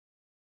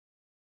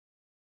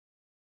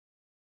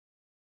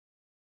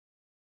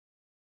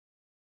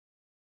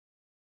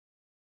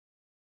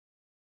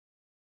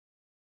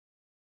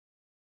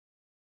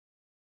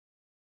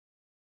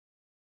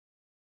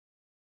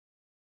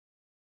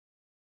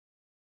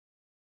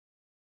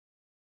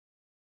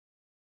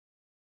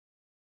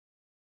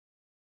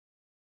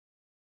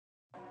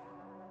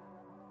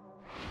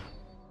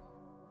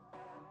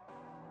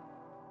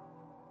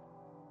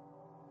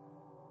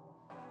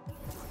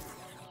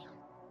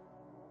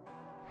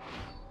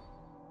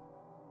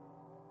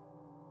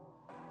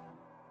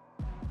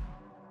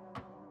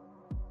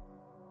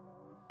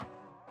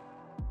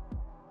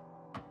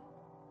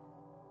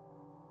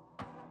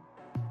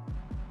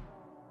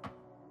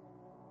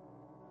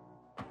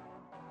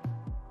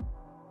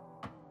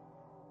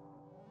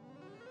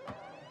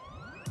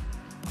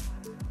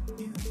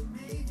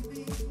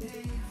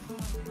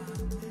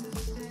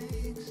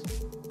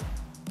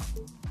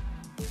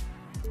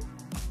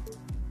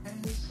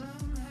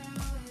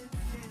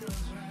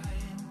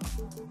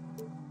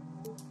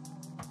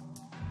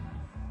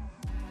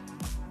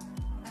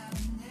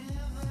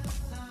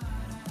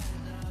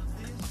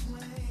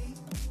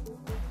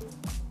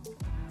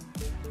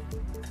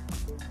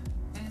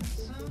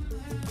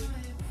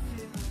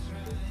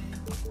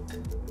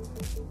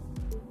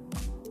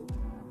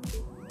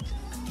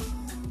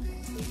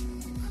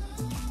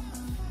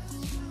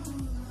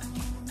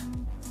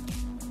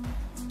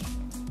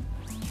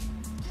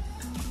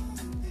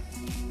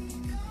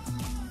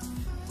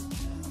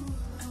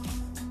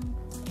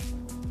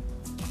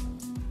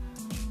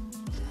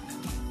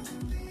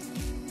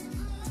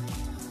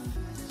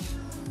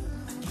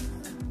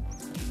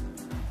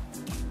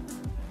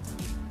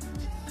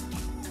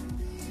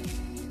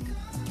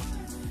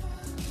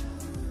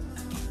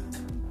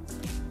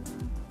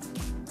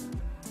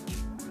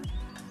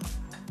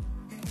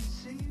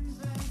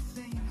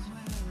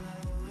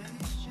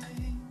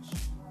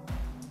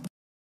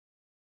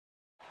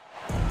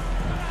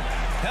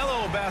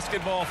Hello,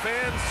 basketball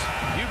fans.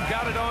 You've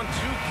got it on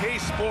 2K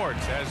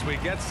Sports as we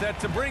get set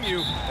to bring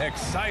you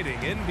exciting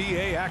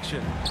NBA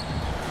action.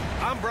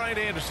 I'm Brian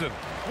Anderson.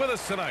 With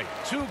us tonight,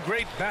 two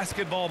great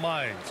basketball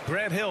minds,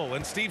 Grant Hill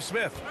and Steve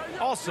Smith.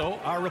 Also,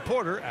 our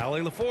reporter,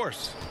 Allie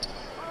LaForce.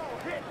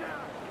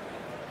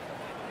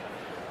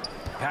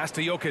 Pass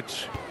to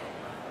Jokic.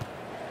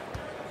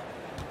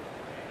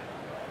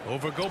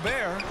 Over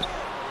Gobert.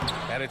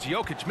 And it's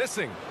Jokic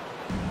missing.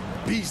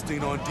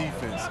 Beasting on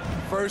defense.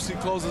 First he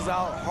closes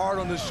out hard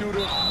on the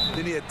shooter,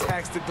 then he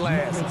attacks the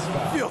glass.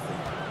 Filthy.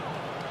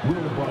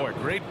 Boy,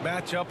 great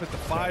matchup at the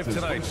 5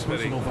 tonight,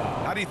 Smitty.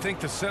 How do you think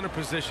the center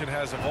position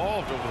has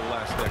evolved over the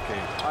last decade?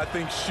 I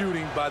think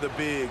shooting by the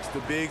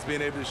bigs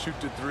being able to shoot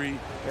the 3,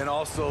 and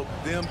also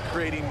them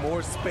creating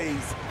more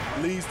space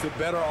leads to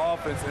better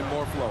offense and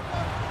more flow.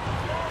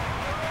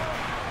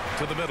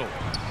 To the middle.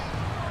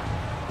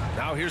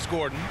 Now here's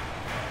Gordon.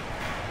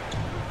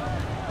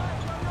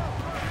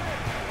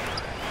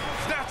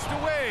 Snatched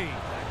away.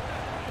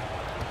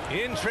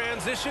 In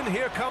transition,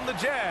 here come the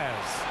Jazz.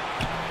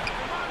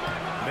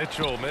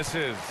 Mitchell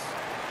misses.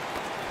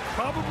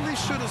 Probably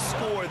should have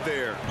scored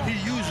there. He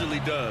usually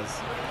does.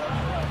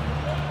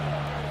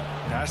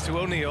 Pass to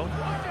O'Neal.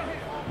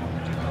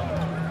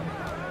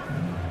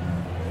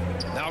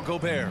 Now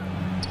Gobert.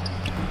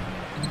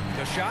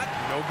 The shot,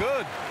 no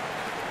good.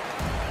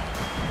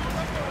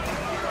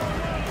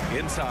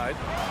 Inside.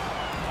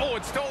 Oh,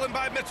 it's stolen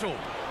by Mitchell.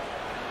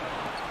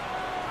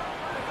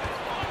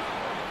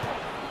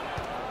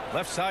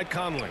 Left side,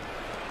 Conley.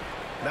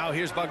 Now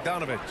here's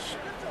Bogdanovic.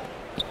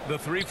 The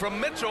 3 from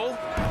Mitchell.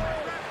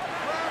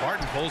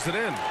 Barton pulls it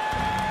in.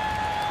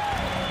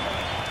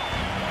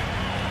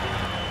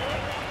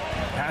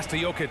 Pass to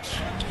Jokic.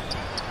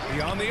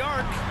 Beyond the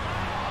arc.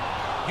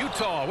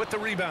 Utah with the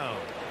rebound.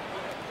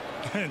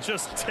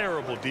 Just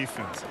terrible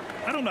defense.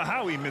 I don't know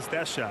how he missed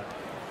that shot.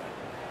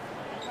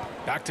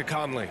 Back to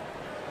Conley.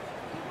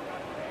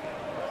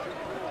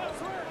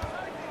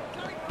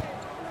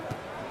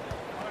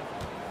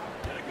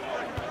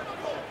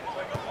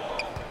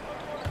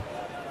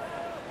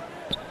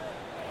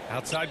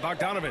 Outside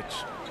Bogdanovic.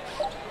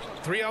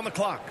 3 on the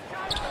clock.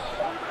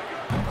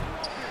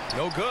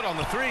 No good on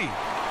the 3.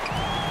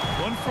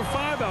 1 for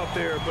 5 out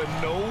there, but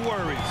no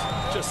worries.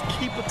 Just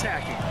keep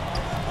attacking.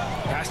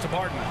 Pass to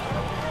Barton.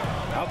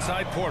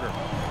 Outside Porter.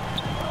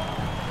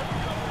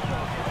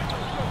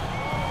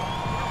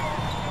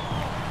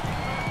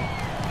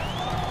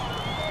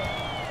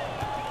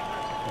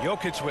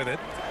 Jokic with it.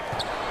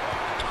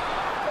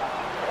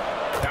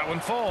 That one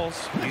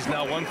falls. He's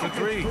now 1 for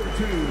 3.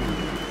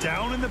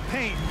 Down in the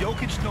paint,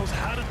 Jokic knows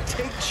how to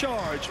take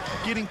charge,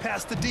 getting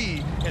past the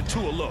D and to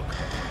a look.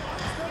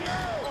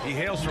 He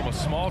hails from a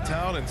small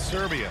town in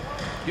Serbia.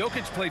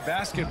 Jokic played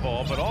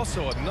basketball, but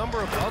also a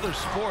number of other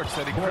sports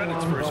that he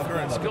credits for his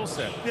current skill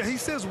set. Yeah, he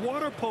says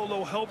water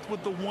polo helped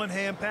with the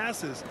one-hand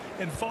passes,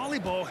 and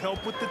volleyball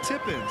helped with the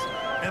tip-ins.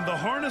 And the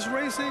harness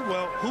racing,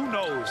 well, who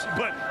knows?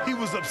 But he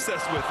was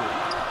obsessed with it.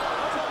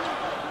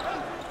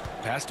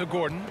 Pass to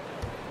Gordon.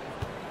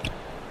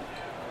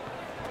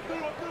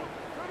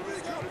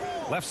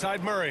 Left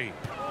side, Murray.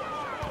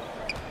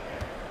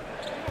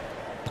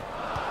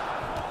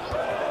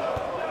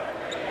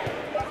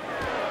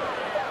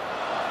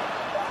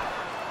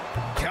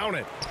 Count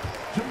it.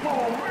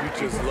 You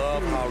just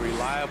love how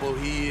reliable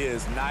he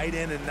is. Night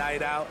in and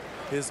night out,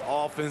 his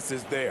offense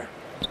is there.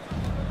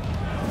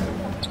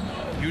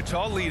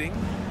 Utah leading.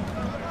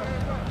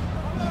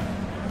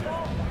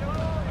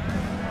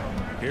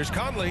 Here's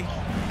Conley.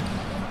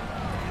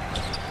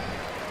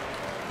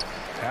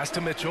 Pass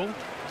to Mitchell.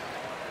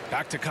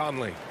 Back to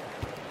Conley.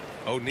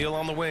 O'Neal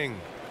on the wing.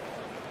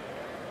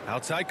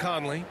 Outside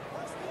Conley.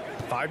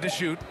 5 to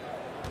shoot.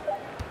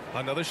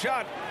 Another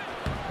shot.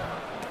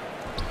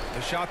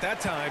 The shot that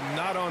time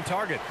not on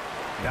target.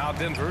 Now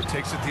Denver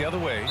takes it the other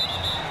way.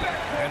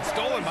 And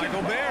stolen by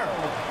Gobert.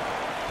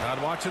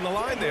 Not watching the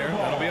line there.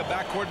 That'll be a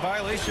backcourt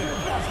violation.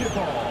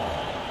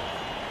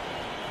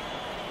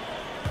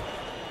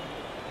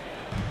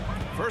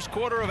 First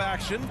quarter of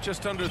action,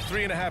 just under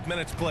 3.5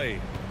 minutes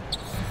played.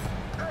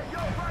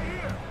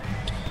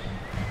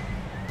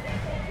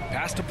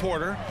 Pass to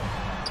Porter.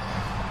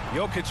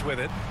 Jokic with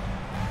it.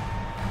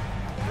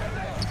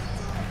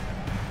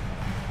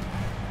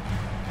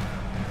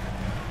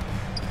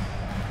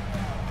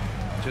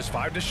 Just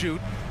 5 to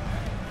shoot.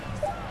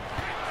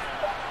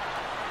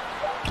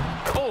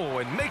 Oh,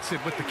 and makes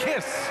it with the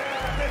kiss.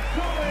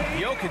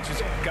 Jokic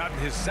has gotten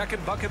his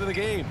second bucket of the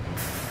game.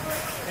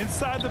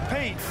 Inside the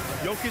paint,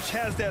 Jokic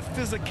has that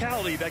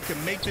physicality that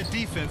can make the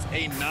defense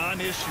a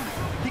non-issue.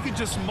 He can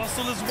just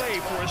muscle his way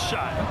for a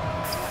shot.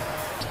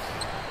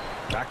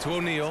 Back to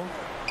O'Neal.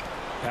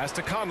 Pass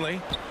to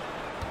Conley.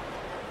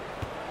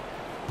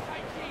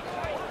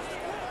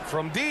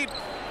 From deep.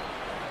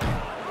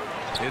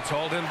 It's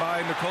hauled in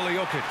by Nikola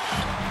Jokic.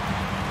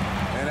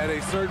 And at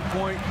a certain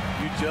point,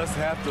 you just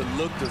have to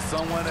look to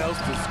someone else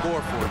to score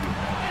for you.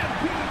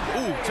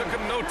 Ooh, took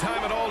him no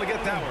time at all to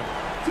get that one.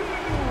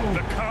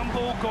 The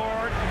combo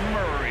guard,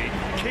 Murray,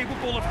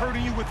 capable of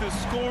hurting you with his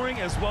scoring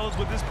as well as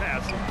with his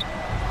passing.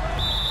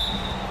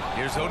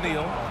 Here's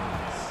O'Neal.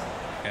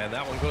 And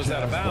that one goes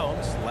out of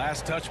bounds.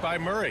 Last touch by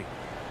Murray.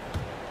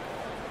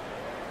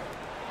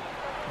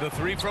 The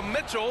three from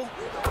Mitchell.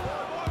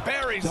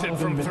 Buries it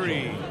from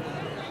three.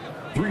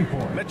 3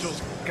 points.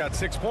 Mitchell's got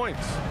 6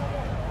 points.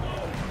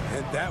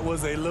 And that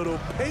was a little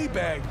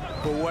payback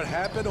for what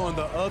happened on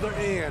the other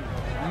end.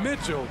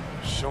 Mitchell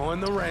showing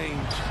the range.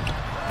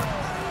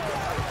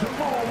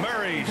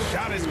 Murray's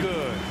shot is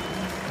good.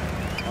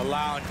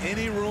 Allowing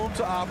any room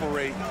to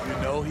operate, you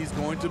know he's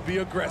going to be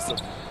aggressive.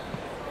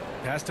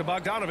 Pass to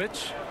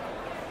Bogdanovich.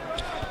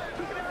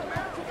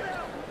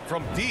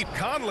 From deep,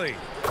 Conley.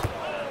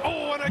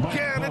 Oh, and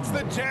again, it's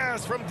the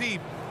Jazz from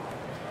deep.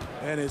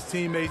 And his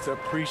teammates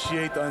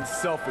appreciate the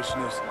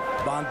unselfishness.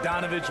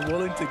 Bogdanovich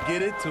willing to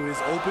get it to his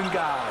open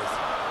guys.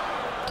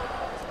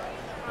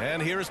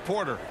 And here's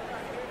Porter.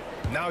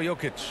 Now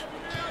Jokic.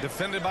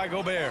 Defended by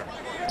Gobert.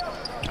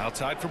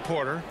 Outside for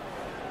Porter.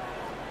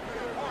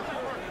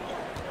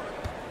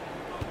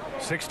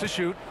 6 to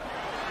shoot.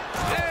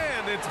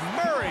 And it's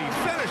Murray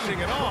finishing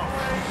it off.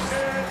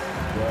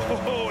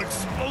 Oh,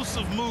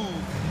 explosive move.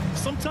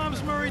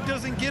 Sometimes Murray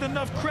doesn't get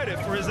enough credit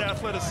for his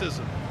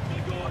athleticism.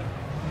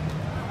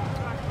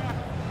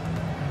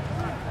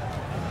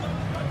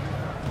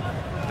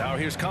 Now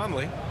here's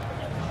Conley.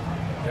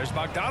 There's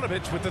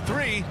Bogdanovich with the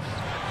three.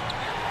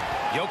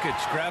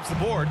 Jokic grabs the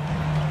board.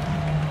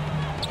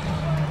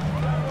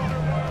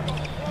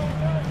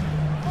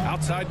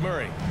 Outside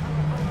Murray.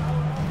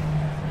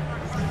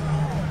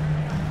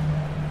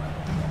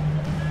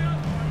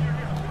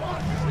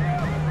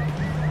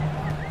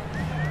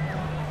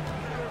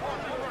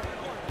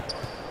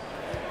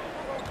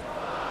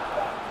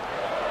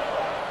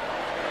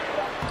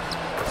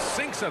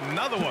 Sinks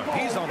another one.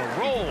 He's on a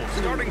roll,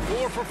 starting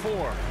 4 for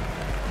 4.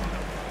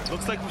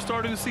 Looks like we're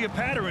starting to see a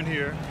pattern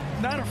here.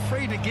 Not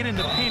afraid to get in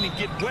the paint and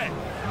get wet.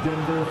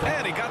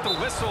 And he got the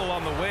whistle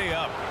on the way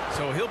up,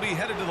 so he'll be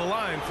headed to the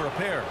line for a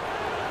pair.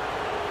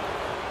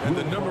 And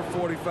the number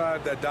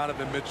 45 that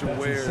Donovan Mitchell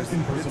wears,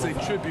 it's a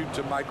tribute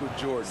to Michael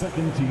Jordan.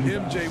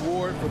 MJ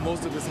wore it for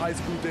most of his high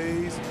school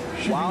days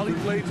while he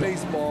played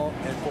baseball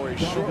and for a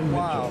short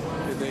while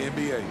in the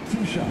NBA.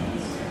 2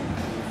 shots.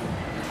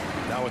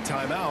 Now a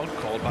timeout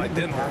called by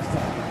Denver.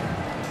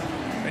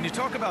 And you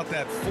talk about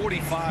that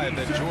 45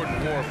 that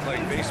Jordan wore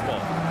playing baseball.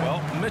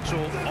 Well,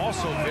 Mitchell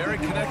also very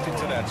connected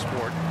to that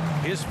sport.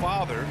 His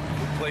father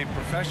played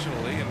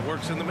professionally and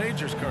works in the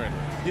majors currently.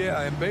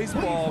 Yeah, and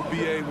baseball,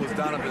 BA, was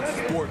Donovan's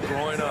sport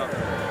growing up,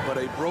 but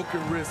a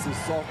broken wrist his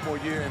sophomore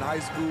year in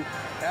high school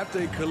after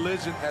a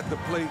collision at the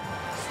plate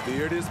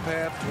steered his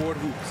path toward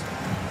hoops.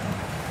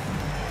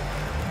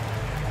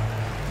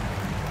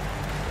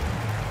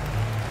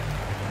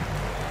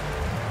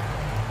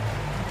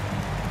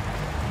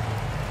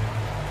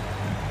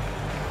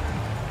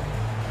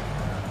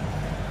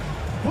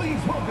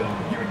 Please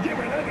welcome your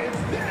Denver Nuggets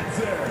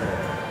dancer.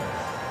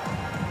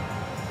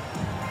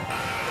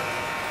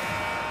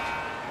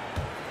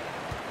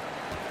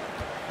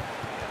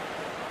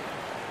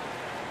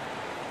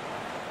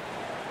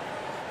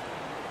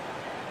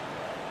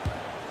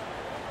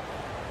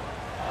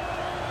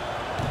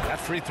 That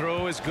free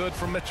throw is good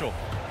for Mitchell.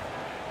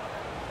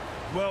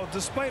 Well,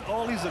 despite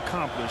all he's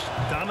accomplished,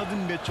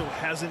 Donovan Mitchell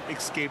hasn't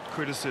escaped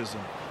criticism.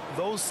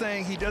 Those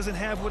saying he doesn't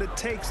have what it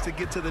takes to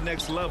get to the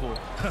next level,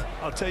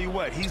 I'll tell you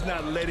what, he's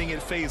not letting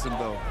it faze him,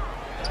 though.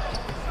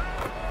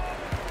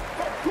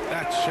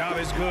 That shot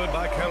is good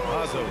by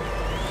Campazzo.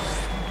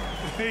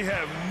 They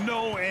have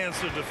no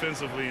answer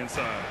defensively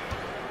inside.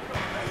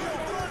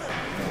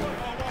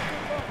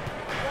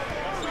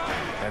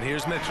 And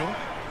here's Mitchell.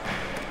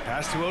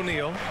 Pass to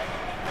O'Neal.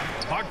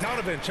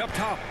 Bogdanovich up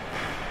top.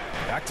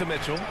 Back to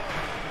Mitchell.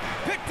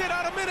 Picked it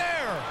out of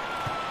midair.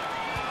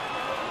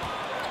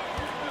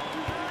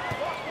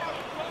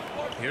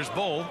 Here's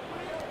Bull.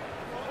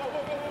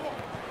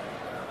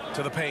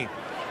 To the paint.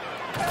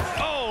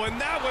 Oh, and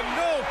that one,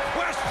 no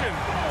question,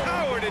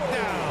 powered it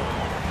down.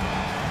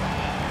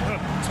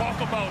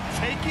 Talk about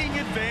taking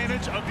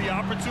advantage of the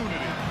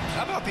opportunity.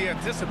 How about the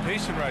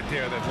anticipation right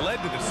there that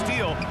led to the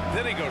steal?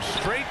 Then he goes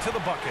straight to the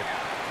bucket.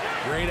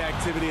 Great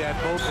activity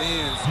at both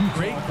ends.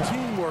 Great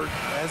teamwork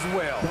as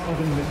well.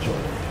 Donovan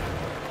Mitchell.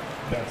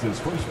 That's his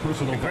first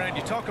personal And Grant,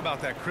 you talk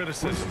about that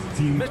criticism.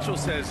 Mitchell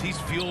says he's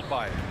fueled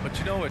by it. But,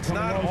 you know, it's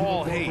not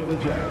all hate.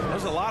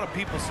 There's a lot of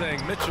people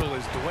saying Mitchell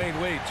is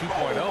Dwayne Wade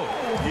 2.0.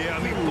 Yeah,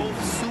 I mean,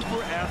 both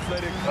super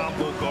athletic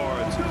combo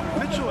guards.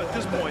 Mitchell at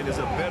this point is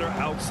a better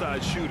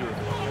outside shooter.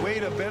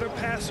 Wade a better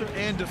passer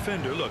and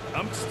defender. Look,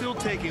 I'm still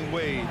taking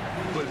Wade,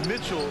 but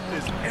Mitchell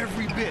is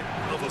every bit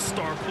of a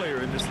star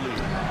player in this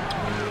league.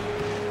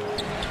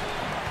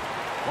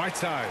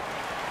 Whiteside.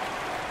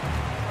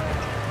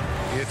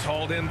 It's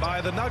hauled in by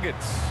the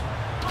Nuggets.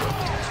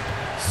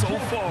 So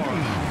far,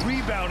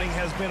 rebounding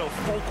has been a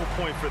focal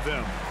point for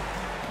them.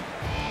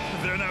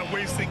 They're not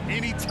wasting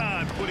any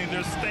time putting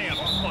their stamp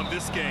on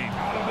this game.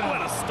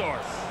 What a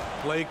start.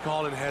 play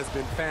calling has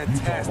been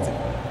fantastic.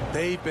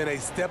 They've been a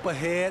step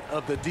ahead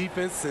of the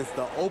defense since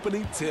the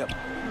opening tip.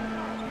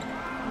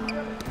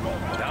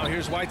 Now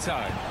here's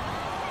Whiteside.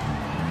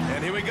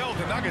 And here we go.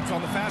 The Nuggets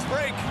on the fast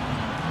break.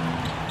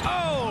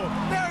 Oh,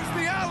 there's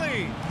the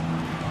alley.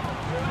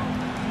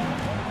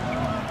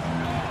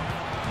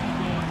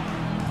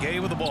 Gay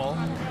with the ball.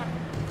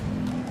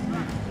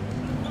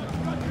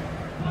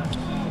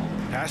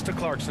 Pass to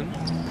Clarkson.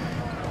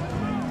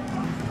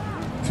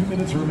 2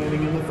 minutes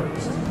remaining in the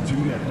first. 2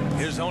 minutes.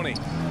 Here's Oni.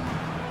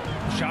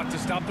 Shot to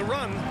stop the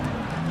run.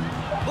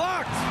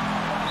 Blocked.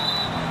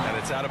 And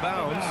it's out of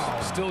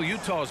bounds. Still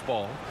Utah's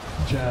ball.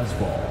 Jazz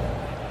ball.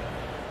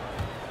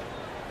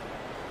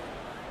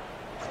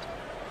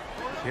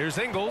 Here's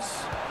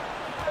Ingles.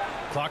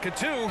 Clock at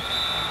 2.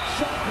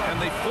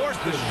 And they force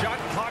the shot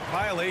clock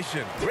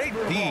violation. Great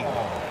D.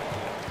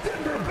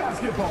 Denver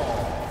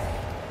basketball.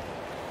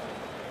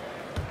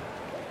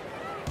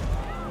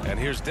 And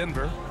here's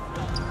Denver.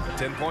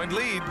 10-point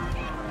lead.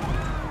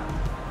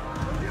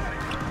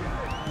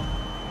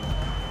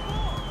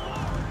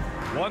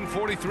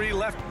 .143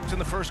 left in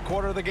the first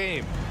quarter of the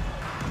game.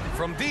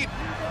 From deep.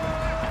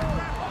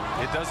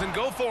 It doesn't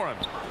go for him.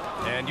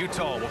 And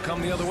Utah will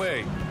come the other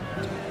way.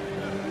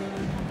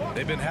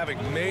 They've been having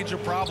major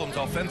problems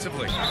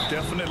offensively.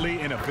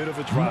 Definitely in a bit of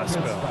a dry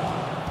spell.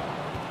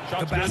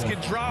 The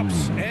basket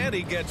drops, and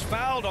he gets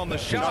fouled on the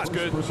shot.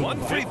 Good.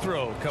 One free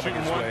throw coming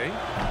his way.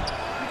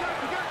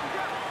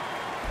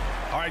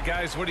 All right,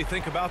 guys, what do you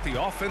think about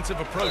the offensive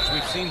approach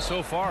we've seen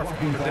so far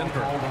from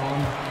Denver?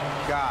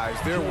 Guys,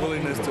 their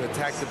willingness to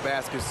attack the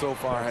basket so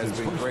far has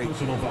been great.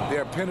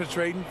 They're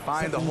penetrating,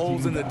 finding the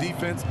holes in the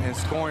defense, and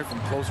scoring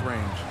from close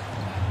range.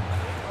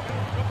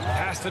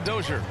 Pass to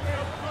Dozier.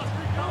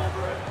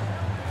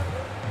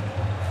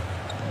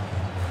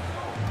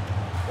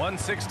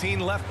 .116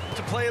 left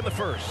to play in the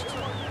first.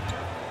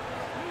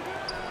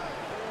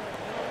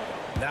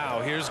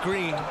 Now here's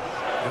Green,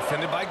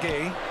 defended by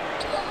Gay.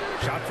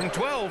 Shot from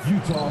 12.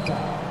 Utah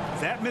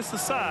foul. That missed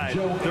aside,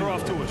 they're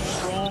off to a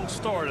strong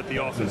start at the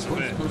offensive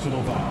end.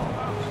 Personal foul.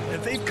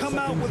 And they've come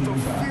out with a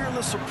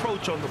fearless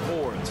approach on the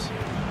boards.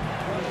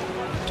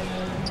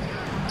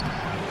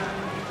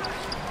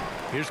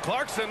 Here's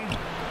Clarkson.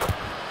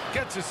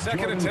 Gets his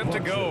second attempt to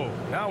go.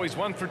 Now he's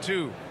 1 for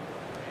 2.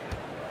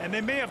 And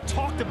they may have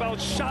talked about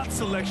shot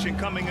selection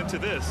coming into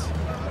this.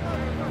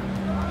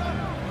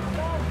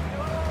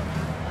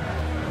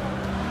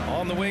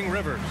 On the wing,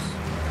 Rivers.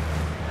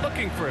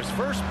 Looking for his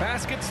first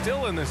basket,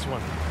 still in this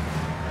one.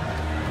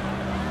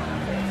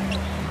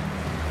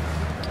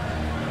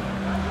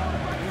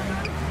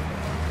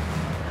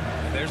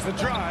 There's the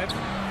drive.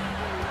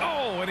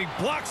 Oh, and he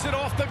blocks it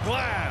off the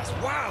glass.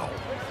 Wow.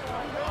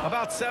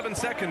 About 7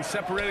 seconds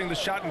separating the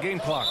shot and game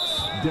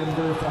clocks.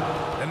 Denver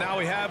foul. And now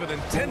we have an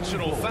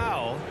intentional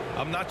foul.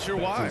 I'm not sure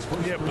why.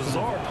 Yeah,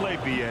 bizarre play,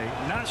 BA.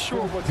 Not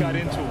sure what got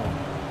into him.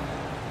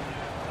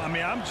 I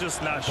mean, I'm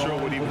just not sure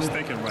what he was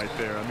thinking right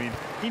there. I mean,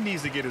 he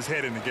needs to get his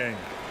head in the game.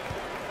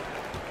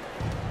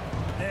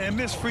 And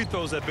missed free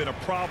throws have been a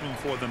problem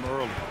for them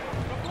early.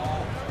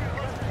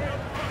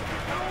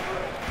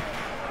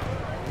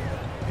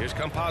 Here's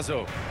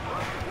Campazzo.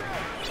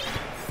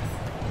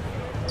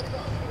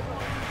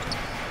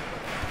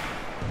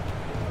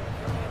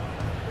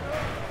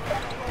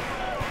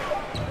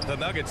 The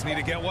Nuggets need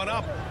to get one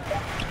up.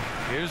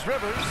 Here's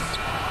Rivers.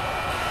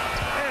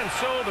 And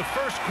so the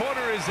first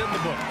quarter is in the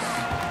books.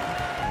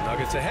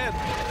 Nuggets ahead,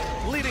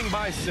 leading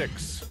by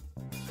 6.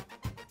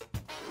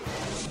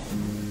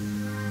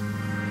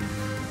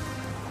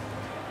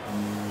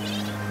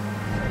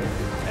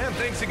 And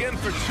thanks again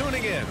for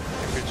tuning in.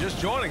 If you're just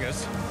joining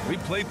us, we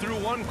played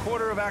through 1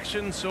 quarter of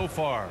action so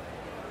far.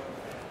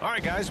 All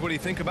right, guys, what do you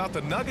think about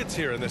the Nuggets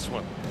here in this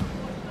one?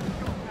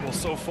 Well,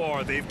 so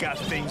far, they've got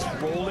things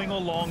rolling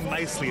along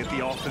nicely at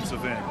the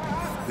offensive end.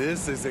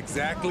 This is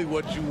exactly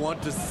what you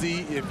want to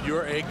see if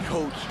you're a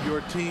coach.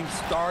 Your team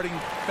starting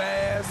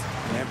fast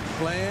and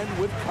playing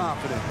with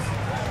confidence.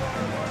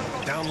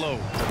 Down low.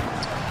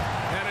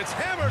 And it's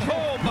hammered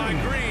home by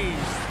Green.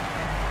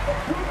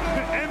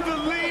 And the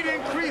lead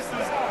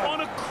increases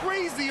on a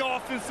crazy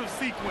offensive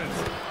sequence.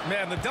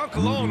 Man, the dunk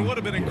alone would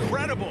have been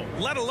incredible,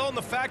 let alone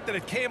the fact that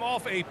it came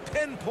off a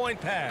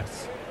pinpoint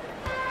pass.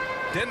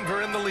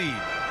 Denver in the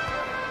lead.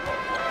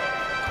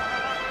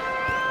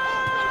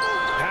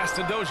 Pass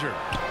to Dozier.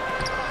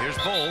 Here's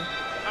Bull,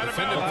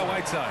 defended by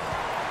Whiteside.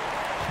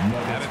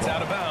 And it's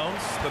out of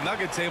bounds. The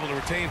Nuggets able to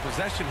retain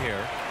possession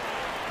here.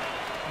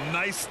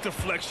 Nice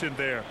deflection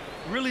there.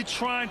 Really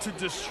trying to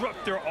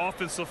disrupt their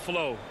offensive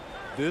flow.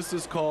 This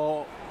is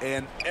called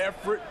an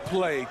effort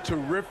play.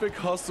 Terrific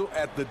hustle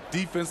at the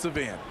defensive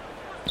end.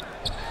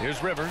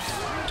 Here's Rivers.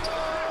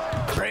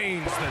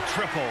 Drains the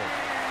triple.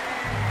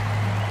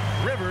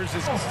 Rivers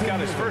has got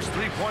his first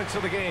 3 points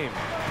of the game.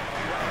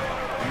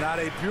 Not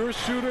a pure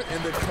shooter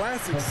in the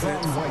classic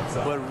sense,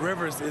 but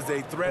Rivers is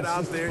a threat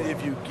out there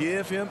if you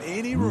give him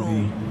any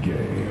room.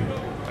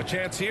 A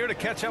chance here to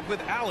catch up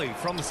with Allie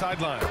from the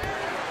sideline.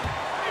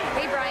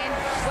 Hey, Brian.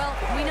 Well,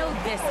 we know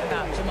this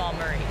about Jamal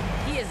Murray.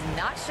 He is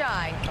not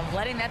shy of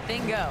letting that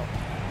thing go.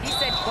 He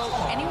said, quote,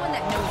 anyone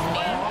that knows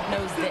me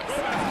knows this.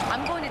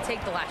 I'm going to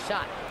take the last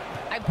shot.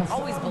 I've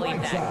always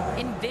believed that,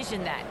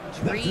 envisioned that,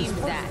 dreamed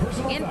that,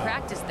 and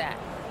practiced that.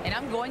 And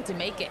I'm going to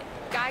make it.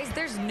 Guys,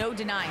 there's no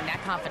denying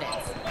that confidence.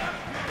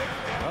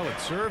 Well, it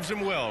serves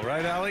him well,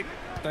 right, Allie?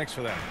 Thanks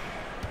for that.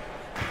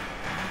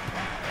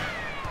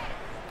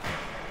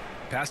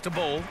 Pass to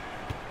Bowl.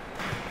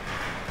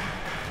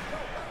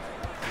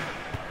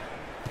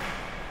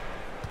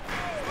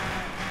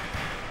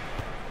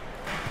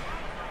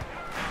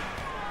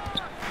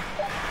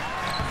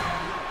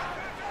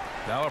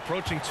 Now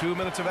approaching 2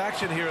 minutes of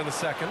action here in the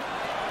second.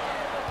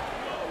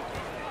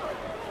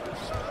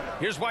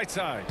 Here's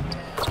Whiteside.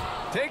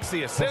 Takes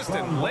the assist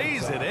and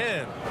lays it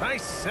in.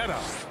 Nice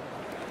setup.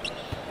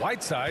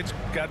 Whiteside's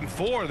gotten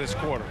 4 this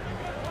quarter.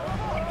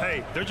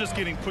 Hey, they're just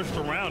getting pushed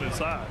around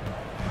inside.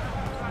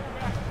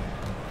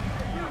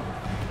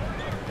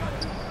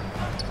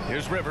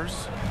 Here's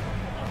Rivers.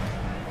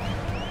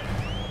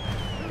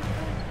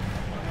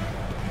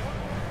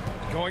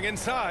 Going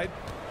inside.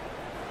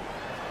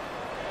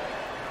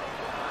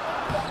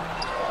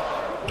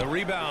 The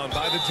rebound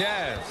by the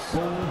Jazz.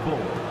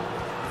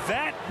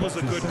 That was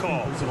a good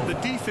call. The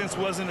defense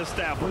wasn't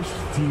established.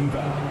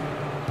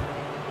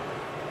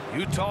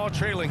 Utah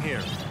trailing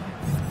here.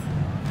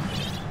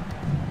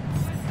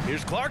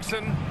 Here's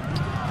Clarkson.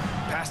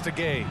 Pass to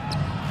Gay.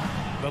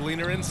 The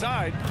leaner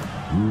inside.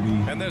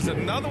 And there's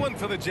another one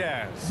for the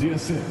Jazz. The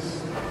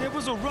assist. It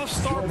was a rough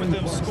start for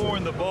them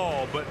scoring the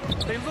ball, but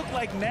they look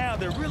like now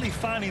they're really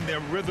finding their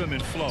rhythm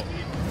and flow.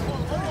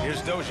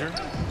 Here's Dozier.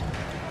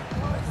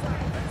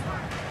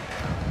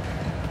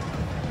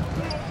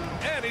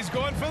 And he's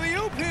going for the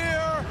oop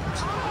here.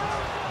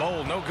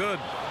 Bowl, no good.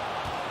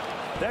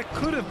 That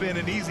could have been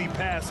an easy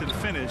pass and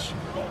finish.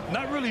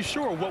 Not really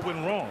sure what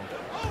went wrong.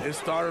 It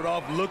started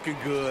off looking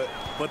good,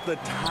 but the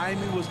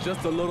timing was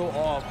just a little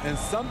off, and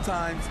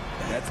sometimes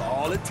that's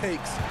all it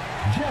takes.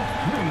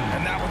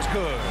 And that one's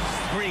good.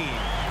 Green.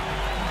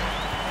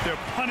 They're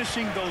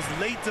punishing those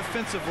late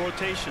defensive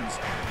rotations,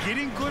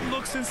 getting good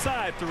looks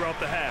inside throughout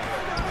the half.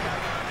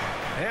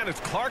 And it's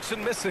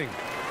Clarkson missing.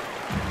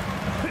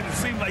 It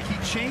seemed like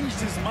he changed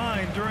his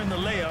mind during the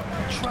layup,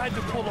 tried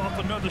to pull off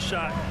another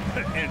shot,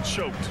 and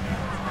choked.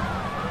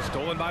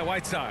 Stolen by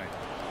Whiteside.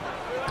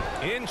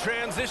 In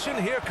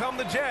transition, here come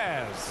the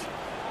Jazz.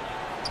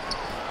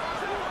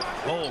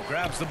 Bowl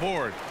grabs the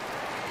board.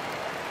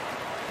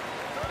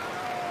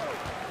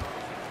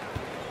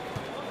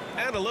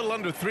 And a little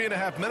under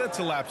 3.5 minutes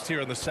elapsed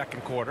here in the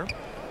second quarter.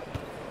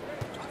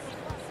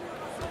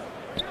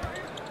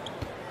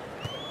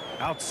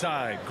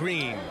 Outside,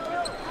 Green.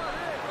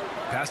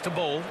 Pass to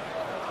Bowl.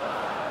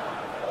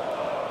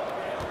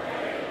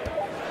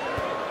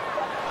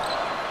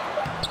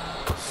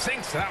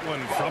 Sinks that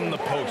one from the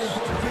post.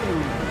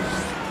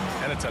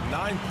 And it's a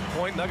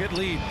 9-point Nugget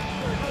lead.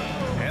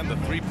 And the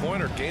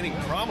three-pointer gaining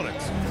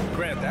prominence.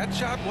 Grant, that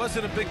shot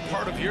wasn't a big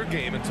part of your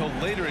game until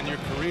later in your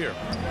career.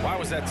 Why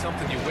was that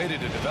something you waited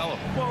to develop?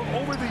 Well,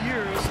 over the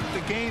years,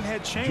 the game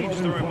had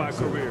changed during my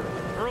career.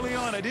 Early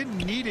on, I didn't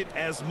need it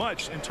as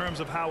much in terms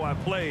of how I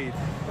played.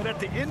 But at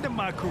the end of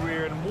my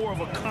career, in more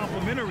of a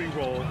complementary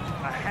role,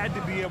 I had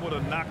to be able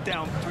to knock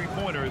down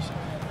three-pointers.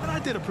 And I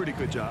did a pretty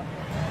good job.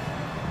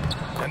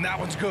 And that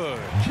one's good.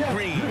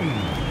 Green.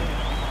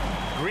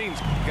 Green's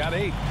got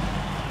 8.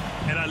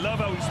 And I love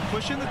how he's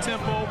pushing the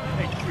tempo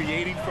and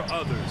creating for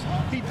others.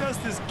 He does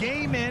this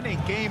game in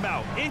and game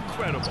out.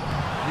 Incredible.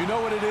 You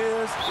know what it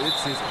is?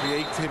 It's his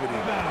creativity.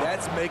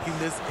 That's making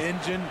this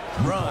engine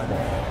run.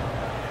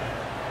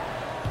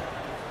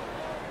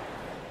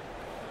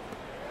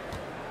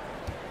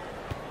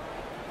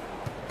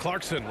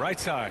 Clarkson, right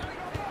side.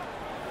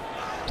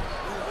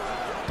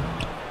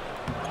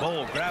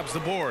 Bowl grabs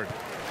the board.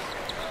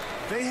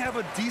 They have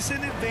a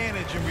decent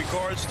advantage in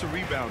regards to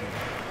rebounding.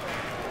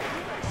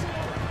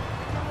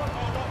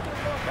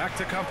 Back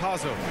to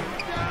Campazzo.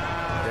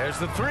 There's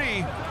the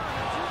 3.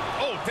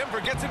 Oh,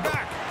 Denver gets it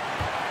back.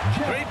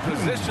 Great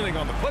positioning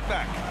on the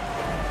putback.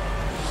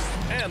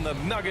 And the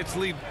Nuggets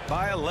lead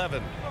by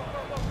 11.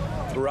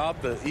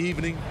 Throughout the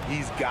evening,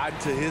 he's gotten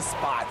to his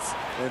spots,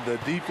 and the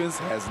defense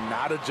has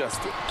not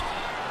adjusted.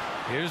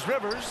 Here's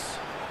Rivers.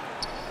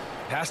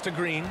 Pass to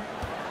Green.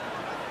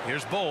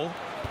 Here's Bowl.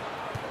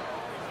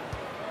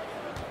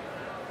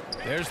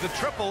 There's the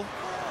triple.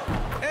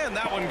 And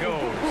that one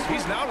goes.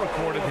 He's now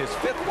recorded his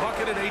 5th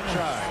bucket in 8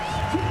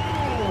 tries.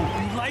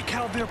 You like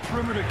how their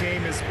perimeter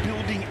game is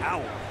building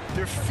out.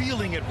 They're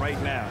feeling it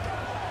right now.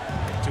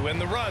 To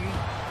end the run,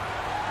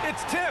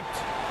 it's tipped.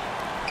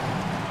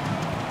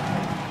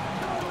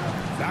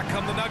 Back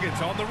come the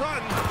Nuggets on the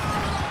run.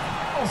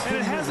 And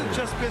it hasn't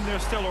just been their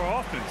stellar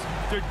offense.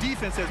 Their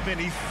defense has been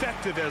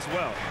effective as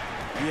well.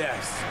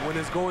 Yes, when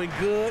it's going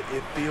good,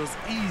 it feels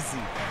easy.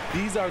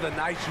 These are the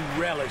nights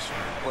you relish,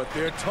 but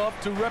they're tough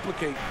to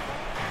replicate.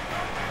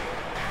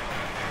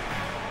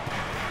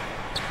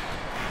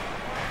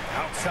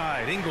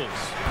 Outside, Ingles.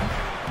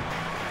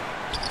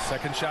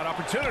 Second shot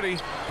opportunity.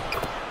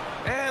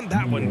 And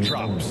that one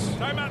drops.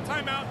 Timeout,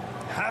 timeout.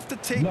 Have to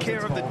take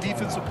care of the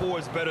defensive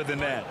boards better than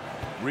that.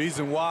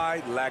 Reason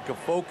why: lack of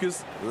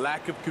focus,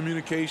 lack of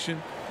communication,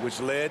 which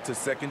led to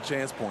second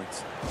chance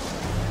points.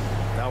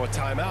 Now a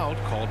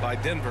timeout called by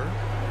Denver.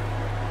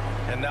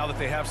 And now that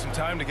they have some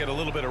time to get a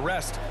little bit of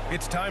rest,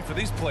 it's time for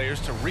these players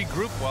to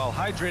regroup while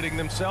hydrating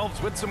themselves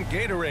with some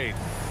Gatorade,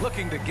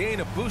 looking to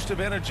gain a boost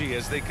of energy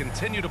as they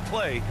continue to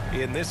play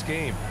in this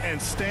game.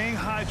 And staying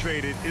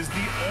hydrated is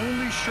the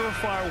only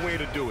surefire way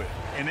to do it.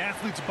 An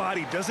athlete's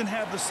body doesn't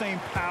have the same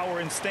power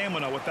and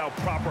stamina without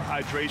proper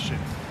hydration.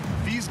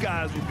 These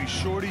guys will be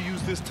sure to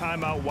use this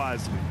timeout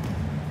wisely.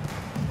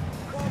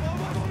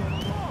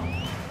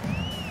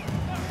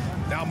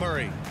 Now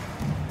Murray.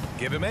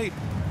 Give him 8.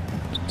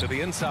 To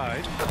the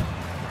inside.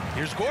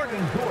 Here's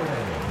Gordon.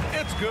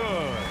 It's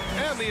good.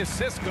 And the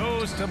assist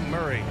goes to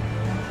Murray.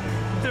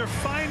 They're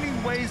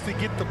finding ways to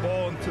get the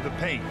ball into the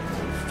paint.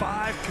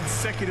 5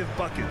 consecutive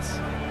buckets.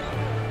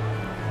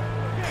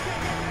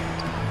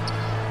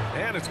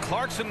 And it's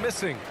Clarkson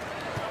missing.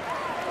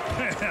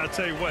 I'll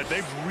tell you what,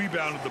 they've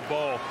rebounded the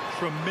ball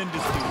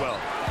tremendously well.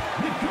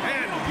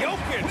 And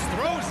Jokic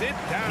throws it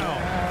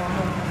down.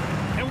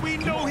 And we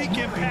know he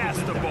can pass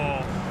the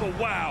ball, but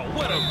wow,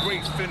 what a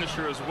great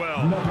finisher as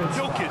well.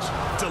 Jokic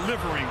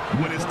delivering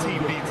when his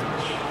team needs him.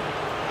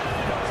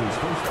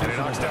 And he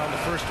knocks down the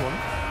first one.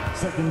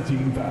 Second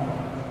team foul.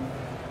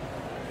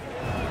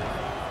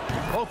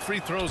 Both free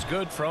throws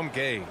good from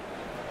Gay.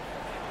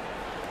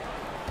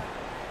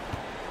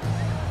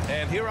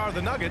 And here are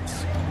the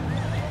Nuggets.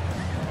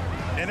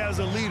 And as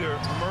a leader,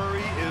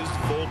 Murray is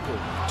vocal.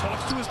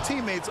 Talks to his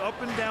teammates up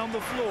and down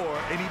the floor,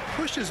 and he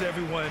pushes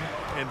everyone,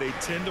 and they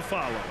tend to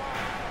follow.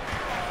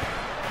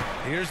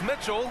 Here's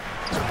Mitchell.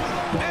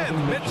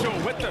 And Mitchell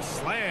with the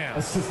slam.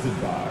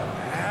 Assisted by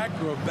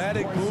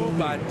Acrobatic move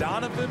by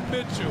Donovan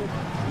Mitchell,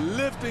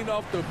 lifting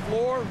off the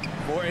floor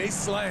for a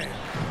slam.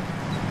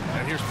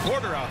 And here's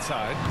Porter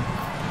outside.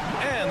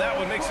 And that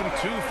one makes him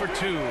 2 for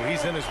 2.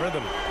 He's in his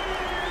rhythm.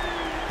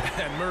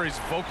 And Murray's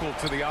vocal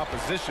to the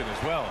opposition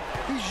as well.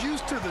 He's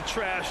used to the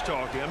trash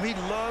talking. I mean,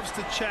 he loves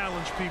to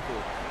challenge people.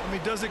 I mean,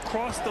 does it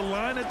cross the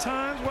line at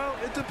times? Well,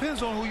 it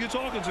depends on who you're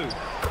talking to.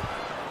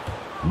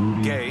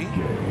 Gay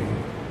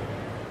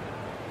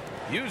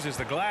uses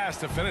the glass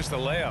to finish the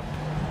layup.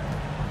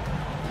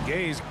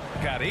 Gay's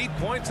got 8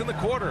 points in the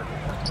quarter.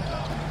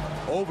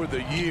 Over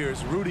the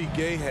years, Rudy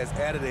Gay has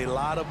added a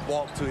lot of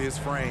bulk to his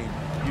frame.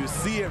 You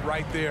see it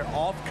right there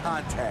off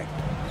contact.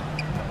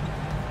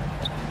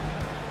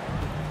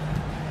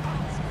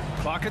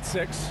 Clock at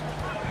 6.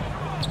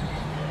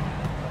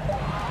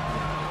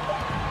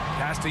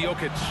 Pass to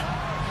Jokic.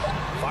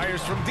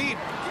 Fires from deep.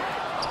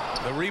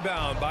 The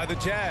rebound by the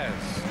Jazz.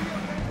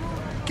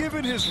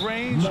 Given his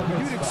range,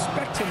 you'd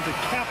expect him to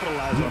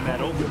capitalize on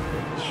that open.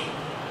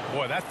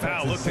 Boy, that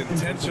foul looked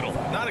intentional.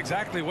 Not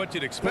exactly what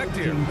you'd expect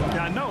here.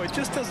 Yeah, I know. It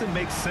just doesn't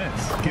make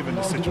sense given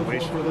the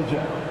situation.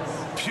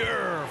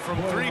 Pure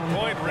from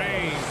three-point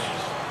range.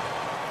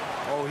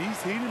 Oh,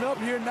 he's heating up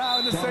here now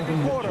in the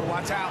second quarter.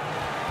 Watch out.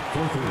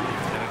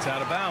 And it's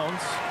out of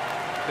bounds.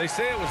 They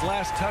say it was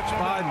last touched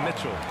by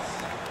Mitchell.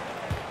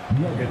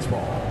 Nuggets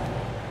ball.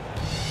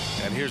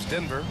 And here's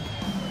Denver.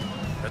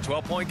 A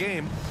 12-point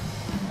game.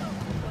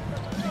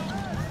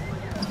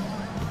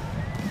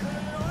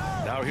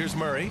 Now here's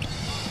Murray.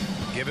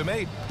 Give him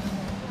 8.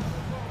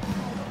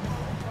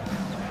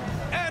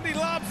 And he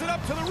lobs it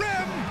up to the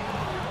rim.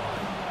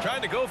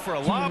 Trying to go for a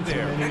lob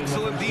there.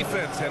 Excellent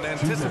defense and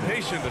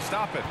anticipation to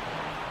stop it.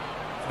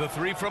 The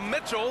 3 from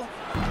Mitchell.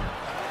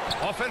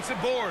 Offensive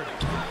board.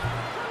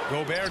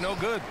 Gobert no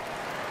good.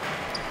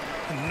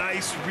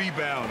 Nice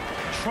rebound.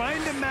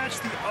 Trying to match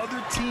the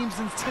other team's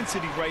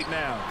intensity right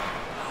now.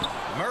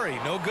 Murray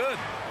no good.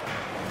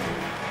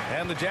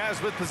 And the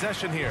Jazz with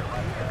possession here.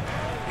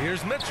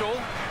 Here's Mitchell.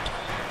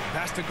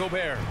 Pass to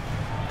Gobert.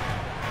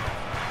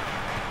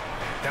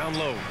 Down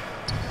low.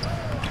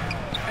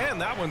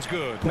 And that one's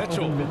good.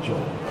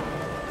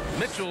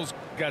 Mitchell's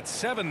got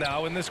 7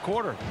 now in this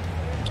quarter.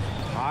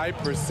 High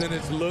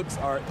percentage looks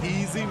are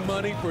easy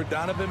money for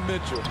Donovan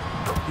Mitchell.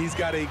 He's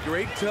got a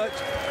great touch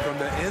from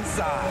the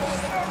inside.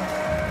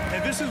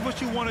 And this is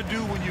what you want to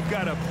do when you've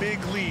got a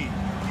big lead.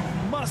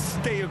 You must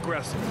stay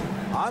aggressive.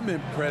 I'm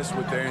impressed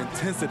with their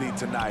intensity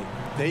tonight.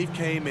 They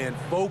came in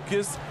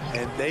focused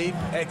and they've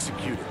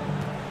executed.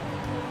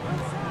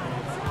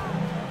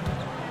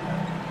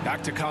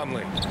 Back to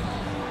Conley.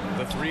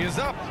 The 3 is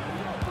up.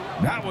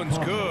 That one's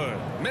good.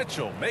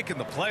 Mitchell making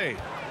the play.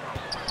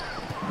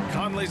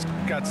 Conley's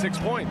got 6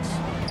 points.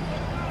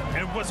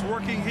 And what's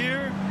working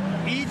here?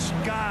 Each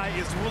guy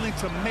is willing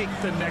to make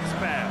the next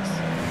pass.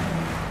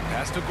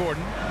 Pass to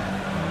Gordon.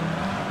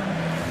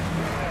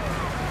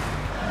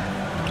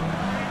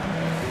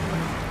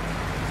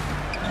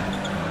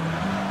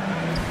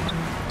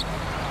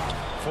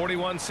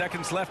 .41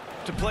 seconds left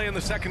to play in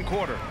the second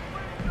quarter.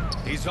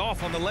 He's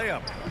off on the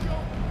layup.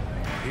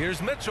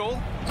 Here's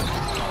Mitchell.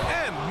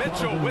 And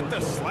Mitchell with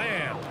the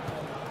slam.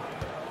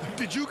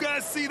 Did you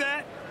guys see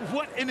that?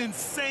 What an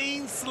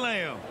insane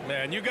slam.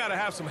 Man, you got to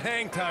have some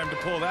hang time to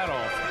pull that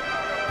off.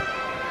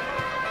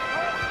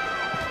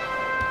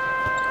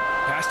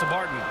 Pass to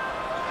Barton.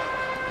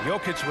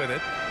 Jokic with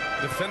it.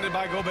 Defended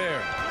by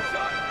Gobert.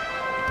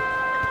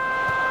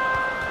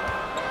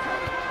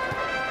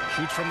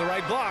 Shoots from the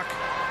right block.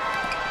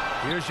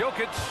 Here's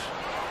Jokic.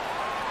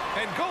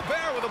 And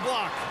Gobert with a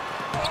block.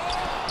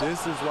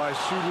 This is why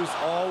shooters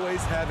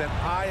always have an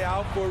eye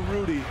out for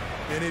Rudy.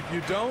 And if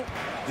you don't,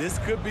 this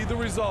could be the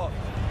result.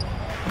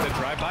 The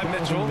drive by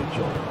Mitchell.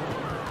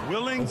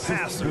 Willing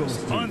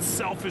passers,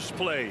 unselfish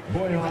play.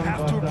 You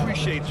have to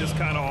appreciate this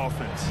kind of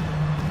offense.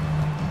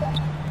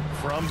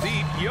 From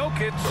deep,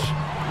 Jokic.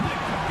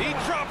 He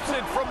drops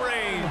it from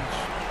range.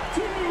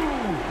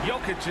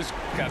 Jokic has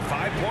got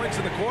 5 points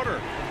in the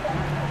quarter.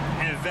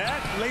 And that,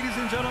 ladies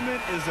and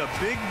gentlemen, is a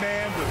big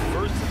man with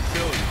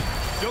versatility.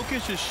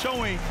 Jokic is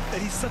showing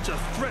that he's such a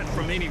threat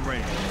from any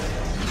range.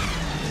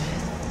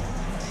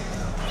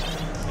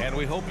 And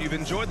we hope you've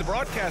enjoyed the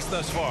broadcast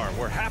thus far.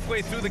 We're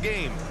halfway through the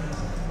game.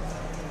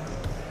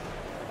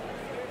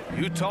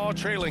 Utah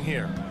trailing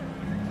here.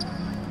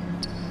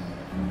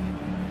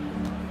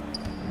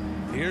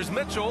 Here's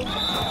Mitchell.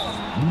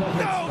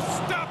 No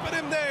stopping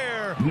him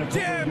there.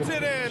 Jams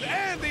it in,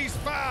 and he's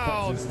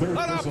fouled. An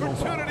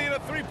opportunity at a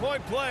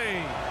three-point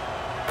play.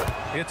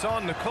 It's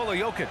on Nikola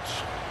Jokic.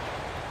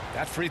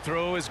 That free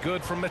throw is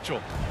good from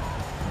Mitchell.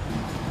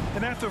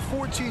 And after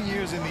 14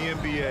 years in the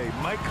NBA,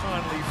 Mike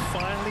Conley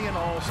finally an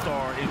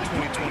all-star in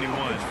 2021,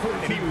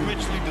 and he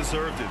richly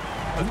deserved it.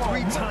 A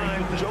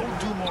three-time Joe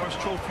Dumars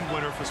Trophy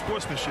winner for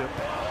sportsmanship,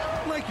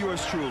 like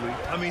yours truly.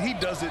 I mean, he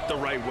does it the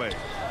right way.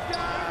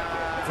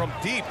 From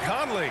deep,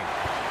 Conley.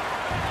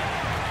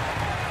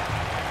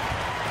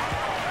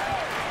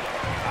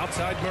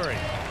 Outside Murray.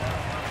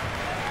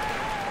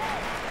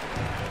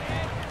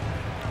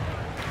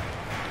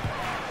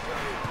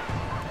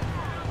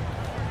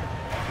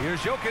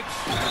 Here's Jokic.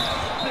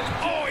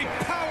 Oh, he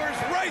powers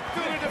right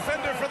through the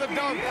defender for the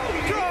dunk.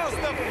 Draws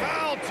the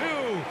foul,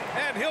 too.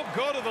 And he'll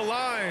go to the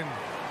line.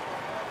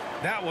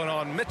 That one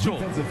on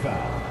Mitchell.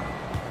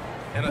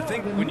 And I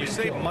think when you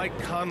say Mike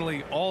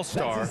Conley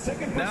All-Star,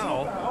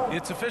 now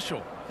it's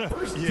official. Yeah,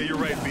 you're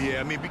right,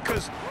 B.A. I mean,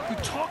 because we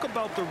talk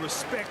about the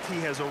respect he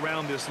has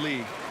around this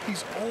league.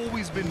 He's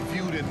always been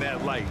viewed in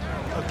that light.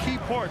 A key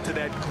part to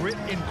that grit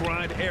and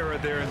grind era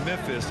there in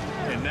Memphis.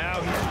 And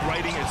now he's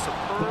writing a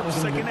superb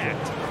second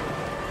act.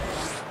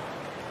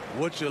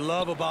 What you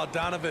love about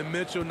Donovan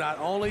Mitchell, not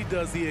only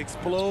does he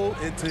explode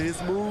into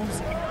his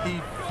moves, he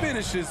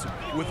finishes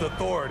with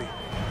authority.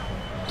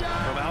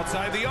 From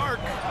outside the arc.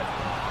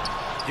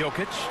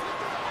 Jokic.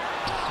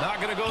 Not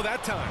going to go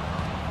that time.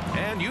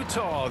 And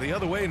Utah the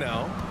other way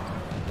now.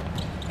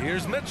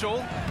 Here's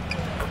Mitchell.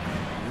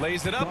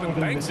 Lays it up and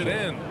banks it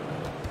in.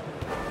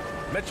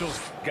 Mitchell's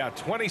got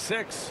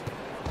 26.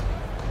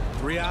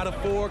 3 out of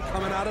 4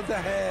 coming out of the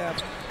half,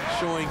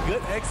 showing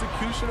good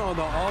execution on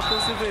the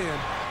offensive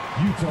end.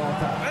 Utah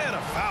foul. And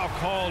a foul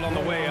called on the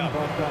way up.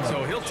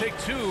 So he'll take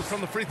 2 from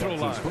the free throw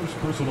line. First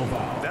personal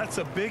foul. That's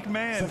a big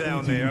man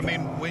down there. I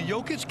mean, when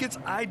Jokic gets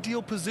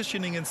ideal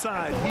positioning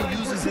inside, he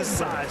uses his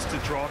size to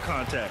draw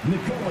contact.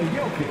 Nikola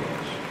Jokic.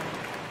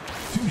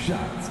 2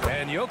 shots.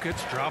 And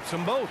Jokic drops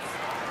them both.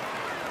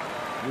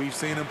 We've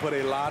seen him put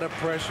a lot of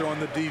pressure on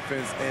the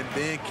defense and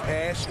then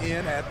cash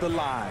in at the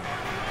line.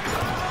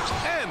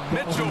 And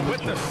Mitchell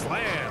with the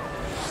slam.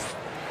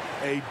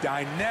 A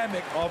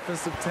dynamic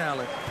offensive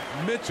talent.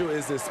 Mitchell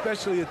is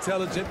especially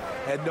intelligent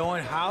at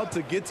knowing how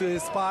to get to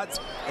his spots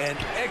and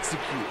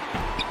execute.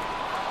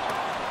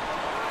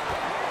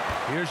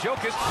 Here's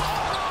Jokic.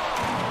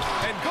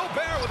 And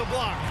Gobert with a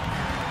block.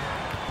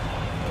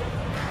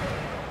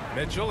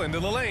 Mitchell into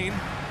the lane.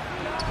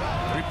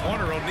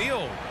 Three-pointer,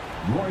 O'Neal.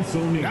 Royce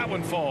O'Neal. That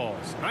one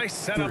falls. Nice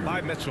setup by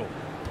Mitchell.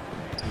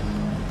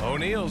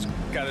 O'Neal's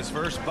got his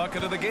first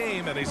bucket of the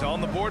game, and he's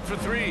on the board for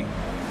 3.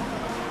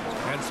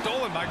 And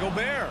stolen by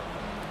Gobert.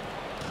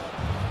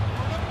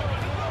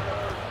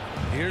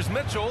 Here's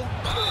Mitchell.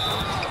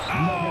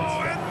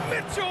 Oh, and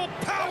Mitchell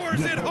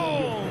powers it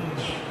home.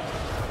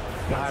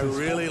 I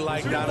really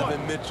like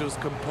Donovan Mitchell's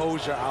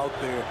composure out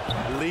there,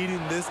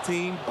 leading this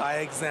team by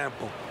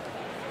example.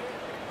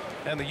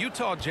 And the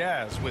Utah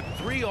Jazz with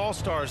 3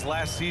 All-Stars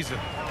last season.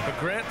 But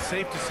Grant,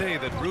 safe to say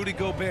that Rudy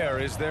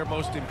Gobert is their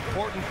most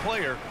important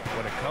player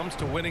when it comes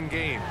to winning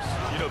games.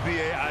 You know,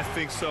 B.A., I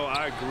think so.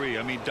 I agree.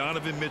 I mean,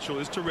 Donovan Mitchell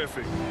is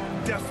terrific.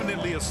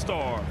 Definitely a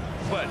star.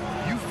 But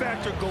you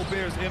factor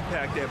Gobert's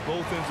impact at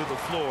both ends of the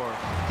floor,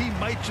 he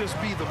might just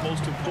be the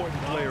most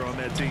important player on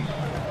that team.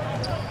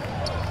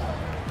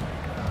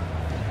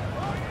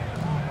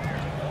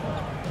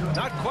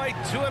 Not quite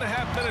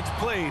 2.5 minutes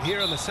played here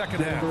in the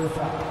second half.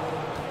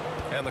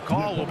 And the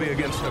call will be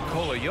against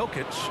Nikola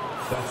Jokic.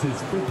 That's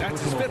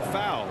his 5th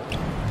foul.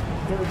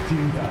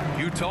 13 foul.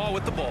 Utah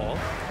with the ball.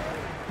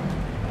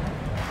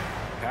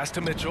 Pass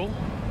to Mitchell.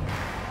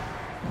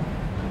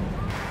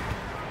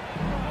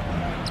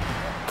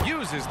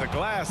 Uses the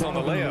glass on the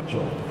layup.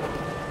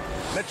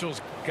 Mitchell's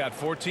got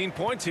 14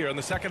 points here in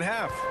the second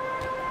half.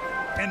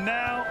 And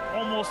now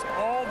almost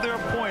all their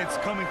points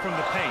coming from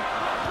the paint.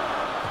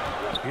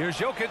 Here's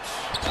Jokic.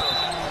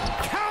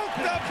 Count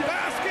the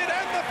basket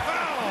and the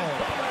foul.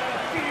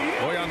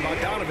 Bojan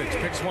Bogdanovic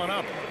picks one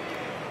up.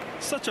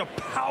 Such a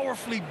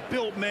powerfully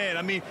built man.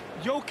 I mean,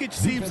 Jokic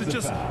seems to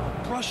just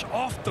brush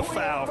off the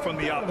foul from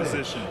the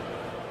opposition.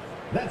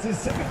 That's his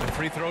second. The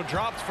free throw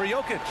drops for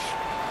Jokic.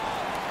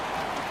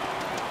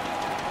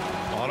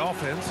 On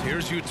offense,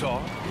 here's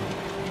Utah.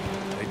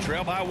 They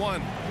trail by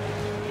 1.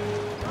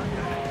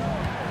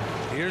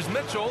 Here's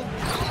Mitchell.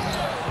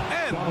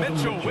 And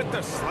Mitchell with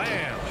the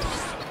slam.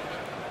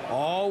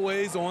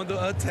 Always on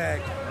the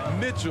attack.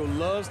 Mitchell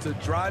loves to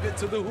drive it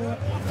to the hoop,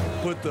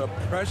 put the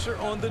pressure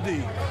on the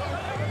D.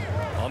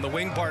 On the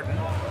wing, Barton.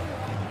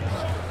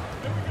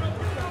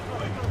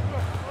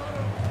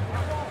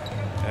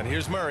 And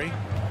here's Murray.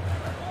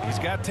 He's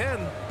got 10.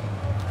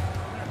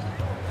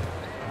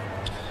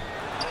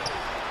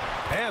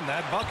 And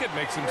that bucket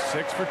makes him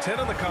 6 for 10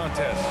 in the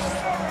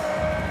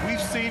contest.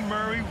 We've seen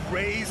Murray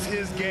raise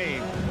his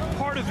game.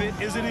 Part of it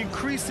is an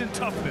increase in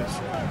toughness,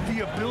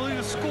 the ability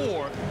to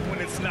score when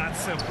it's not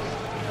simple.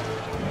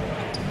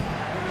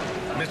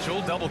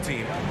 Mitchell double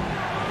team.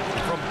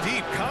 From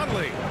deep,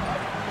 Conley.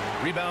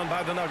 Rebound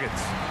by the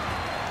Nuggets.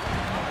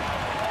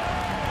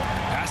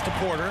 Pass to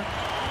Porter.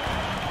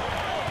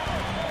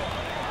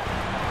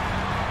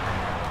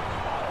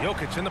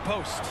 Jokic in the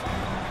post.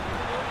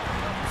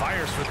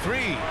 Fires for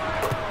 3.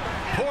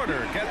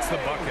 Porter gets the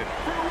bucket.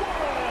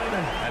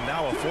 And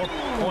now a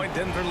 4-point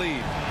Denver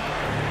lead.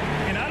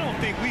 And I don't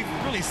think we've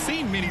really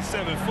seen many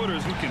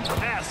 7-footers who can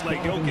pass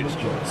like Jokic.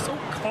 So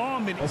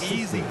calm and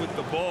easy with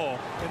the ball,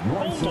 and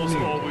almost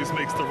always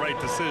makes the right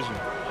decision.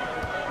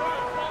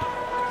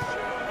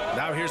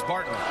 Now here's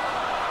Barton.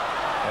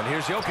 And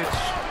here's Jokic.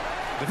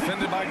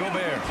 Defended by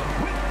Gobert.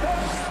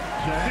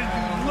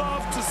 And you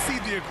love to see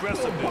the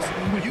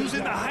aggressiveness,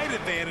 using the height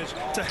advantage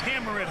to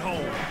hammer it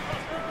home.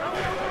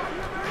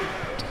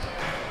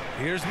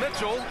 Here's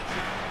Mitchell.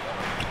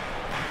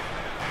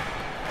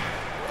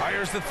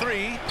 Fires the 3.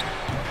 He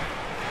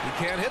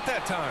can't hit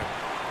that time.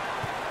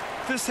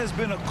 This has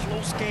been a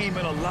close game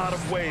in a lot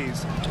of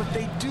ways, but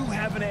they do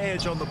have an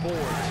edge on the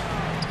boards.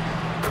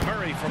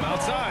 Murray from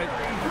outside.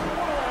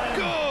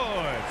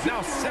 Good.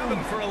 Now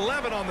 7 for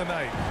 11 on the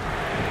night.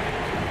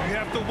 You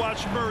have to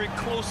watch Murray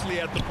closely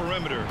at the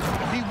perimeter.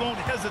 He won't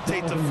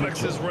hesitate to flex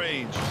his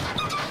range.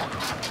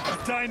 A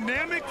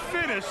dynamic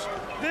finish,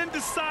 then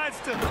decides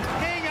to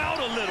hang out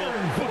a little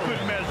for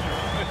good measure.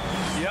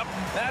 Yep,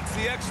 that's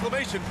the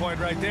exclamation point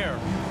right there.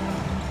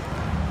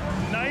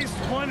 Nice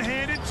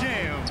one-handed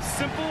jam.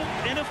 Simple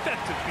and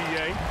effective,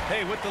 B.A.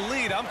 Hey, with the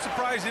lead, I'm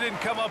surprised he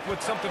didn't come up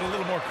with something a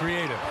little more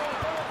creative.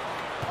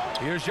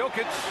 Here's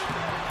Jokic.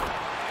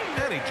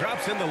 And he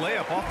drops in the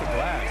layup off the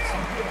glass.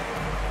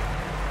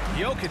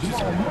 Jokic has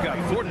got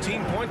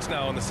 14 points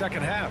now in the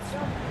second half.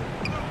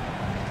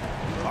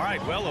 All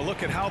right, well, a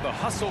look at how the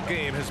hustle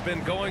game has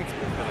been going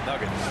for the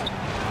Nuggets.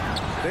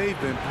 They've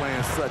been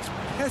playing such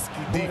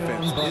pesky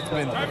defense. It's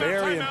been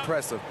very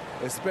impressive,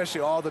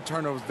 especially all the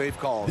turnovers they've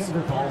caused.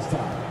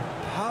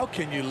 How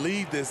can you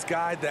leave this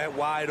guy that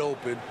wide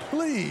open?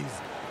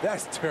 Please,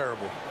 that's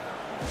terrible.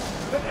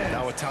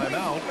 Now a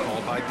timeout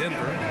called by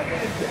Denver.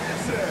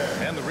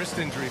 And the wrist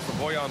injury for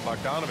Bojan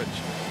Bogdanovic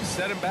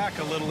set him back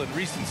a little in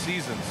recent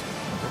seasons.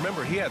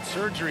 Remember, he had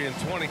surgery in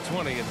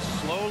 2020 and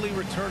slowly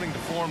returning to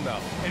form now.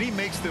 And he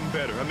makes them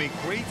better. I mean,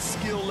 great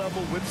skill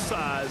level with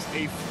size,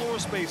 a floor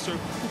spacer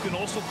who can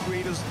also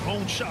create his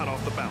own shot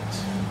off the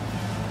bounce.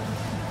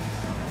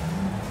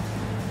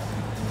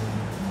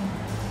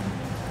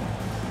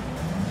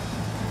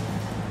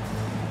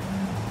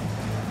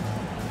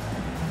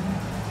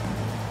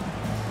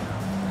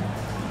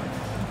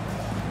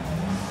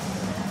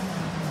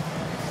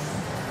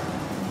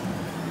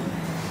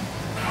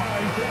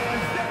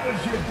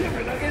 Your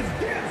Denver Nuggets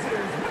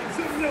dancers, make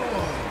some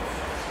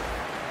noise.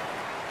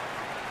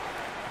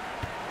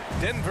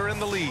 Denver in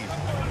the lead.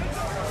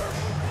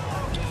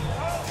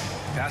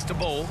 Pass to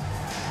Bol.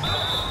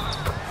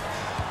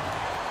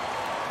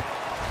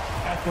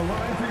 At the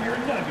line for your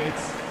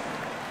Nuggets,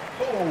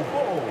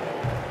 Bol.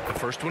 The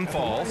first one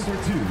falls For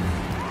 2.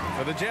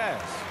 for the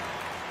Jazz.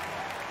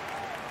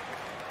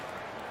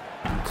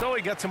 So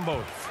he gets them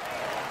both.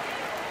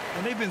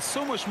 And they've been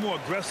so much more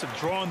aggressive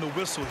drawing the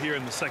whistle here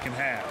in the second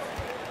half.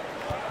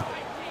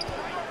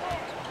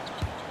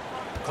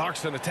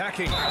 Clarkson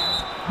attacking.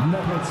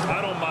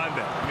 I don't mind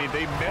that. I mean,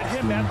 they met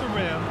him at the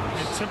rim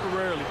and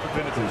temporarily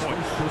prevented the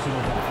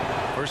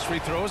point. First free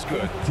throw is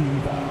good.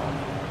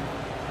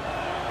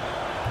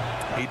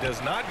 He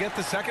does not get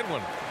the second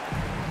one.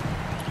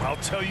 I'll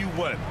tell you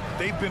what,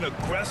 they've been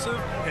aggressive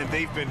and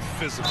they've been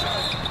physical.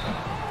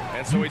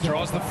 And so he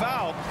draws the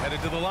foul,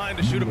 headed to the line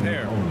to shoot a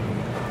pair.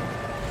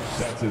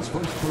 That's his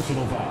first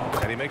personal foul.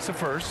 And he makes the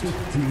first.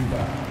 15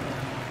 foul.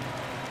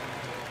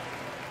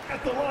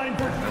 At the line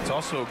for... That's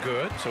also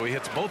good, so he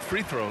hits both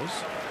free throws.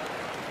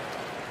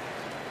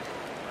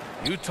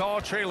 Utah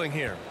trailing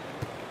here.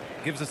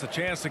 Gives us a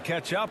chance to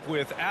catch up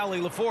with Allie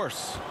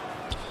LaForce.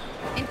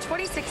 In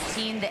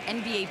 2016, the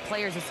NBA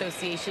Players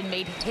Association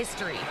made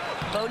history,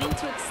 voting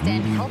to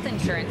extend health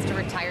insurance to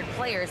retired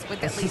players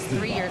with at least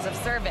 3 years of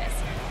service.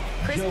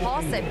 Chris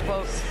Paul said,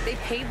 quote, "They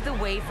paved the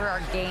way for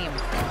our game.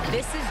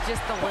 This is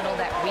just the little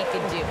that we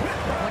could do.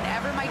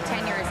 Whenever my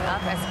tenure is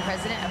up as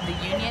president of the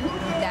union,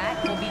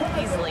 that will be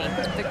easily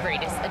the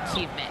greatest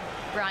achievement."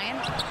 Brian?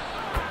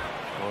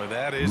 Boy,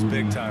 that is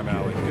big time,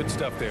 Allie. Good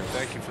stuff there.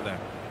 Thank you for that.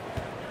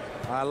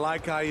 I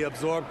like how he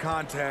absorbed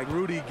contact.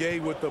 Rudy Gay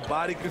with the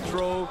body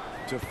control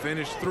to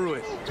finish through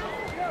it.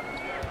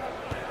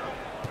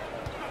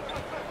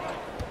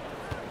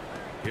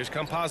 Here's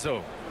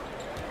Campazzo.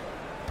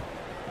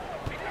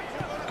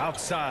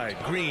 Outside,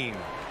 Green.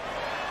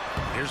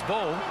 Here's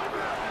Bull.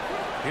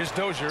 Here's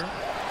Dozier.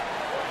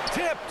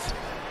 Tipped.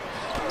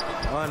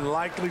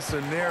 Unlikely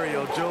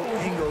scenario. Joe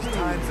Ingles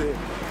times it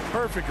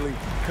perfectly.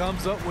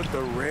 Comes up with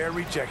the rare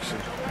rejection.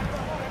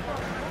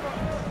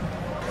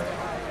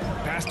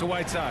 Pass to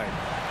Whiteside.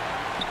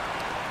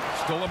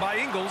 Stolen by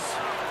Ingles.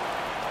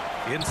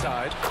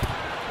 Inside.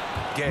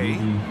 Gay.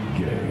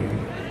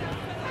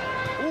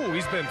 Ooh,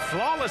 he's been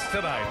flawless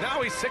tonight.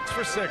 Now he's 6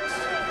 for 6.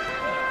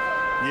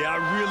 Yeah,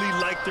 I really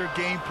like their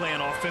game plan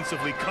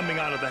offensively coming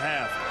out of the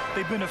half.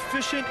 They've been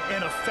efficient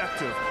and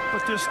effective,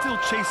 but they're still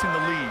chasing the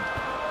lead.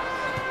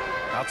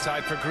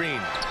 Outside for Green.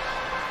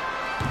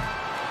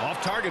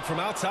 Off target from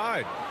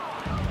outside.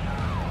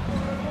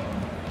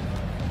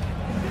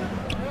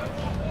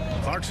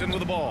 Clarkson with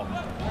the ball.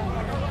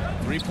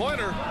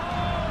 Three-pointer.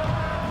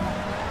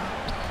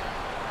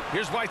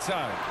 Here's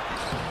Whiteside.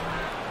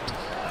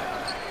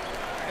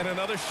 And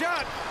another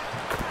shot.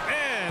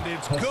 And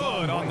it's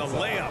good on the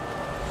layup.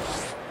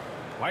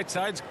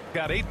 Whiteside's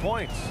got 8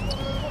 points.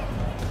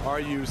 Are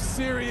you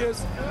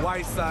serious?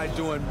 Whiteside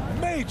doing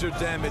major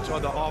damage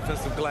on the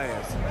offensive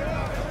glass.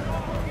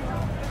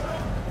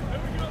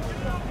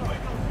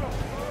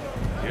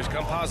 Here's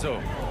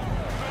Campazzo.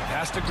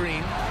 Pass to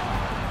Green.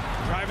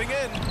 Driving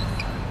in.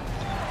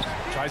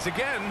 Tries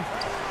again.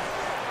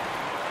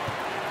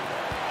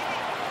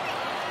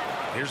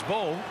 Here's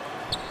Bull.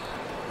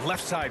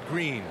 Left side,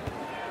 Green.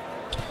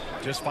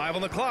 Just 5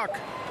 on the clock.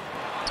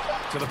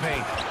 To the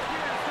paint.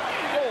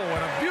 Oh,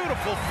 and a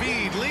beautiful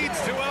feed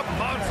leads to a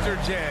monster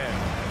jam.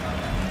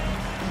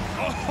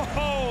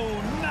 Oh,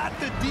 not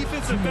the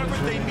defensive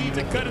effort they need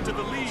to cut into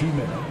the lead.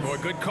 Boy,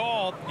 good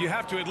call. You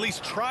have to at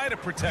least try to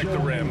protect the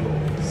rim.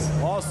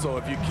 Also,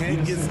 if you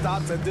can't get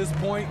stops at this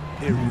point,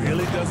 it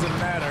really doesn't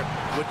matter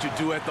what you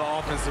do at the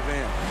offensive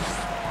end.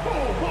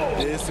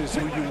 This is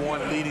who you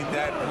want leading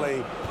that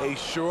play. A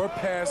sure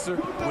passer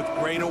with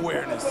great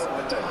awareness.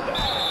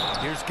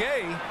 Here's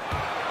Gay.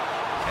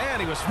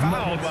 And he was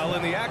fouled while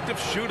in the act of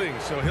shooting,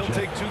 so he'll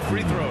take 2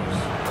 free throws.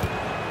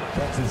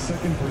 That's his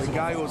second The personal.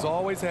 guy who's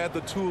always had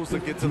the tools to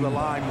get to the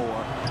line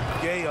more.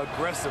 Gay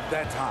aggressive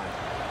that time.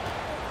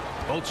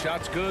 Both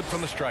shots good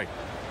from the stripe.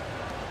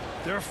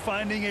 They're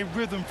finding a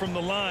rhythm from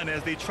the line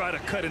as they try to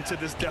cut into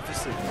this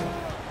deficit.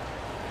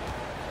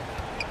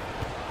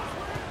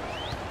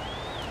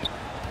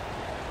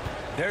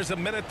 There's a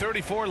minute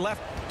 34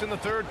 left in the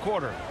third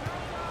quarter.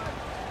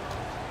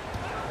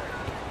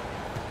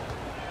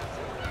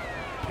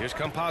 Here's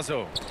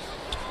Campazzo.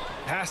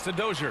 Pass to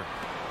Dozier.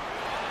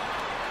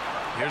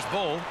 Here's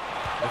Bull.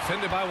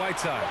 Defended by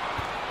Whiteside.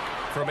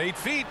 From 8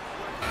 feet.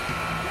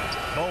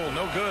 Bull,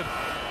 no good.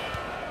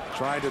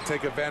 Trying to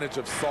take advantage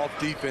of soft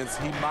defense.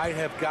 He might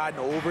have gotten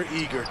over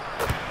eager.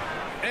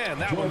 And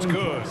that one's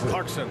good.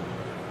 Clarkson.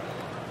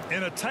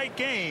 In a tight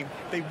game,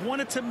 they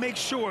wanted to make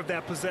sure of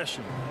that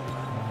possession.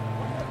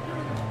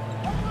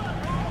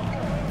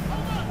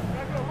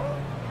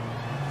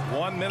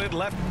 One minute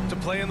left to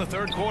play in the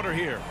third quarter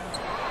here.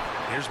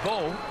 Here's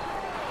Bull.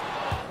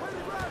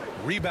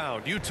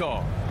 Rebound,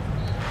 Utah.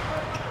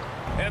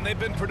 And they've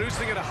been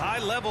producing at a high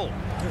level.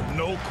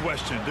 No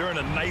question. They're in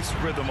a nice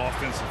rhythm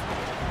offensively.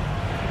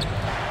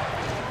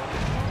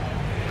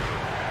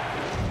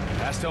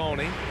 Pass to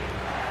Oni.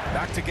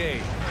 Back to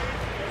Gay.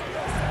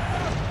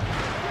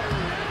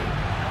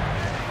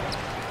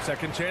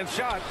 Second chance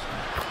shot.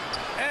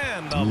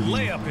 And the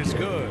layup is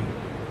good.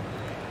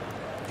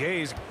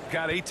 Gay's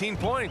got 18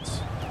 points.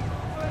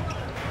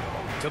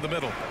 To the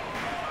middle.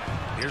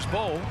 Here's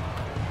Bull.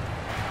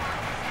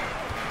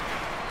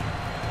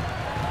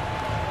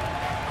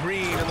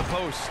 Green in the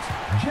post.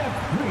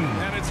 Jeff Green.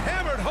 And it's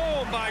hammered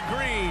home by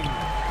Green.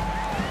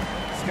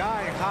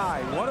 Sky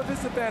high. One of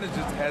his advantages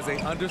as an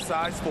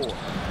undersized 4.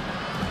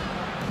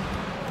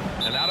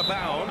 And out of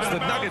bounds. The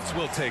Nuggets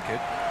will take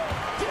it.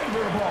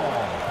 Denver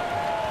ball.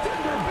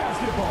 Denver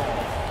basketball.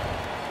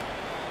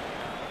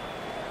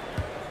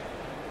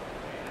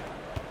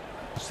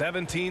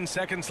 17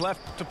 seconds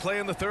left to play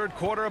in the third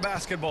quarter of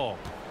basketball.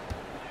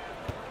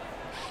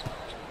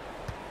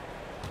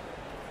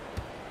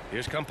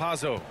 Here's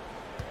Campazzo.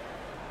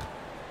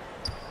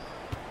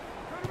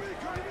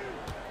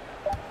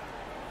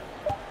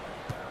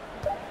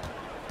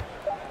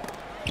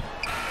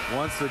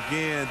 Once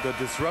again, the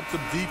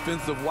disruptive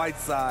defense of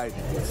Whiteside.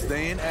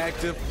 Staying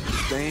active,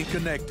 staying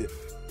connected.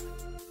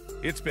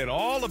 It's been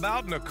all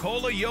about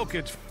Nikola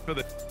Jokic for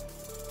the...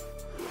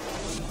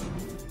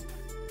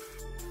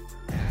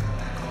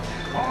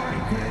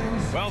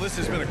 Articles Well, this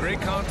has been a great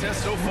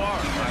contest so far.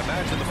 I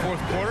imagine the fourth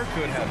quarter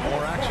could have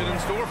more action in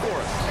store for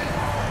us.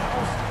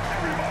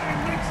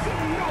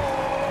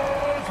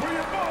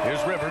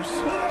 Here's Rivers.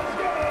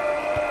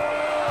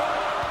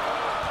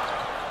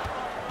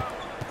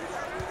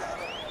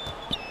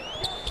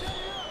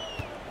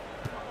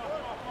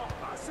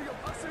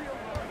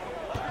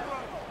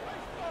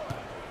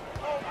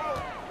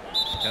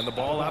 And the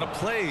ball out of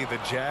play. The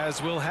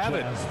Jazz will have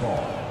it.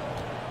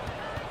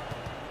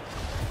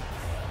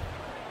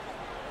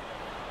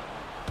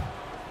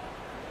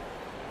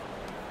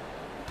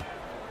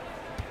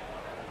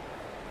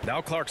 Now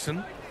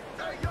Clarkson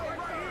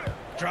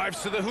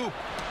drives to the hoop.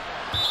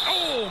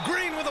 Oh,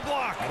 Green with a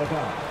block.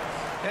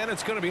 And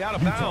it's going to be out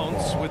of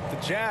bounds with the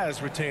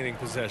Jazz retaining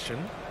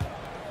possession.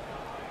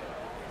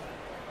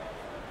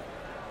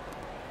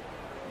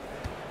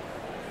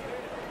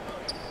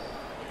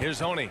 Here's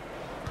Honey.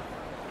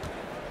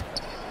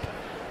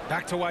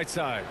 Back to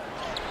Whiteside.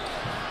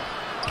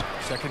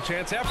 Second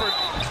chance effort.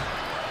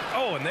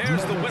 Oh, and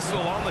there's the whistle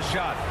on the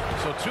shot.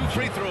 So 2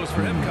 free throws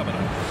for him coming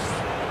up.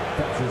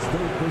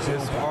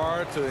 It's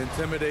hard to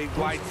intimidate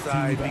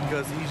Whiteside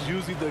because he's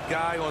usually the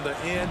guy on the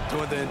end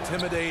doing the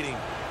intimidating.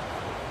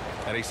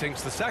 And he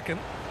sinks the second.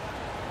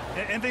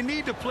 And they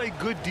need to play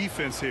good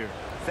defense here.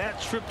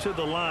 That trip to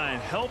the line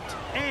helped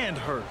and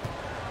hurt.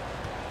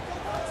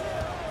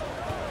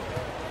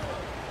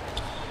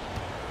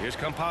 Here's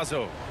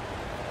Campazzo.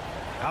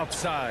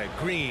 Outside,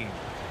 Green.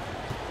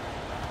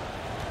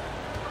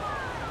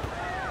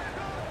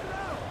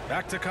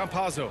 Back to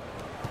Campazzo.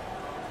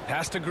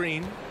 Pass to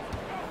Green.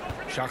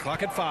 Shot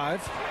clock at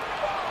 5.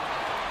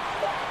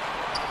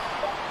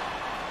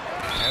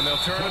 And they'll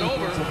turn it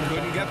over.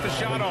 Couldn't get the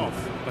shot off.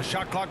 A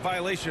shot clock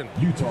violation.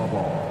 Utah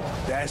ball.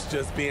 That's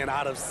just being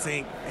out of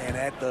sync and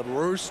at the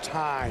worst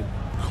time,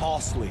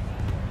 costly.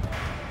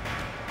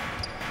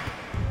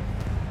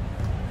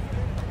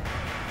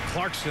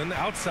 Clarkson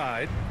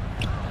outside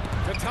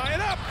to tie it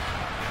up.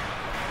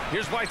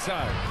 Here's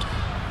Whiteside.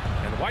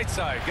 And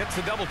Whiteside gets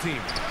a double team.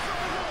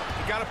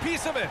 He got a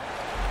piece of it.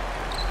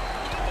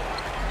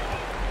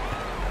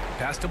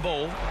 Pass to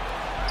Bowl.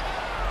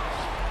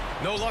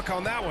 No luck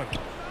on that one.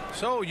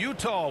 So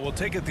Utah will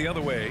take it the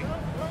other way.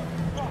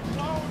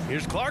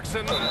 Here's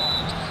Clarkson.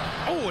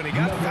 Oh, and he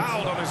got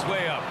fouled on his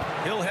way up.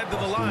 He'll head to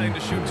the line to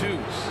shoot 2s.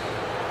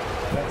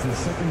 That's his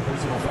second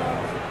personal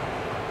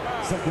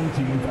foul. Second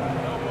team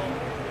foul.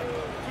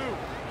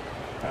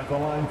 At the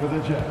line for the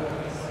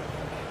Jazz,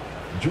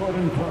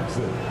 Jordan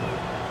Clarkson.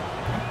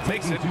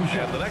 Takes it,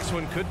 and the next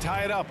one could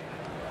tie it up.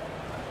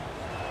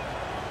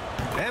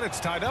 And it's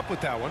tied up with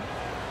that one.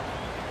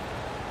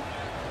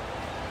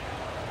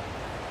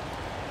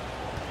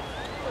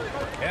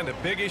 And a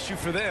big issue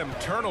for them,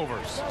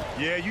 turnovers.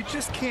 Yeah, you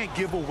just can't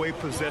give away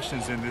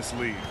possessions in this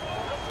league.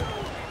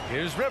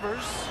 Here's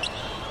Rivers.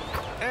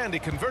 And he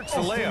converts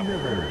the layup.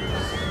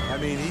 I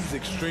mean, he's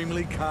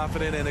extremely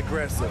confident and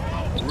aggressive.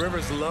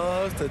 Rivers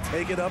loves to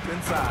take it up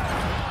inside.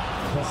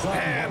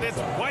 And it's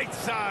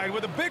Whiteside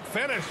with a big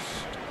finish.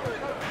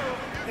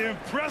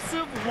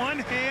 Impressive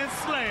one-hand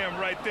slam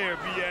right there,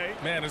 B.A.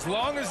 Man, as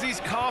long as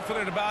he's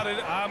confident about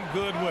it, I'm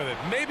good with it.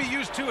 Maybe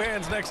use 2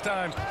 hands next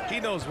time.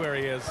 He knows where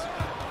he is.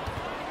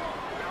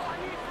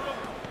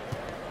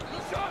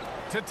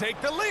 To take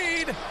the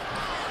lead.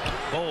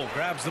 Bowl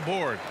grabs the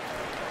board.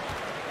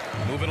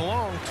 Moving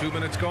along, 2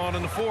 minutes gone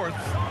in the fourth.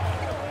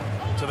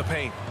 To the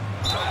paint.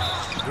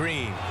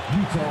 Green.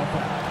 Utah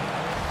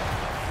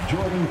foul.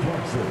 Jordan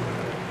Clarkson.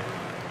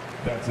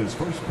 That's his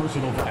first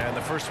personal foul. And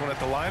the first one at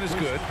the line is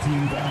good.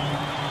 Team foul.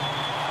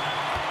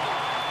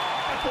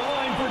 At the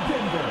line for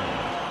Denver,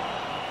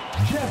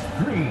 Jeff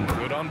Green.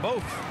 Good on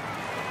both.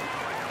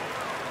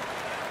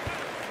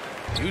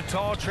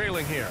 Utah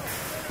trailing here.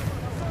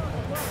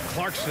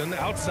 Clarkson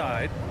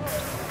outside.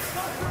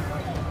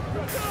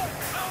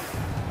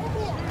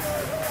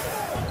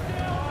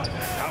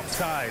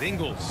 Outside,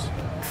 Ingles.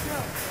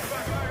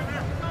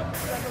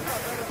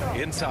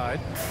 Inside.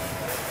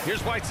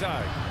 Here's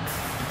Whiteside.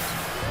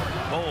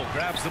 Bowl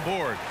grabs the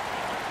board.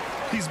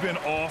 He's been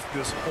off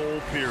this whole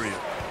period,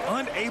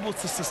 unable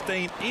to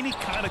sustain any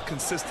kind of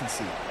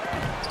consistency.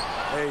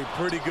 A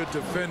pretty good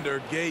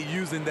defender. Gay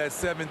using that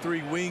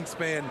 7'3"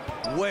 wingspan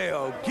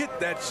well. Get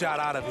that shot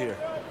out of here.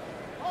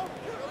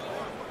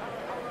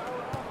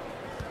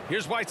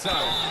 Here's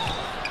Whiteside.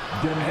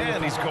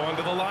 And he's going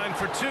to the line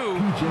for 2.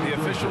 The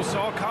official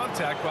saw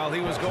contact while he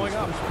was going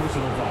up.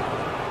 Personal foul.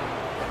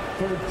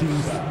 Third team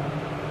foul.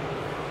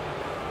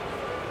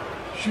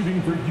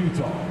 Shooting for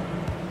Utah,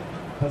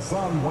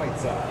 Hassan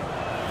Whiteside.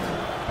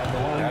 And the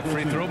line That for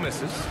free 2. throw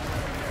misses.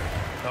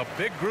 A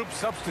big group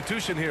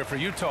substitution here for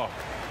Utah.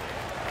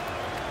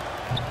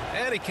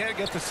 And he can't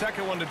get the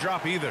second one to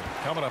drop either.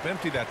 Coming up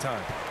empty that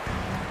time.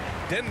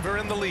 Denver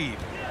in the lead.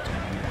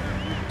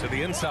 To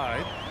the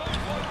inside.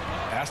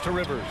 Pass to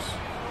Rivers.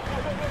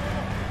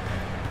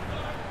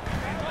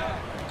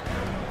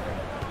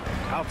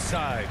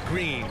 Outside,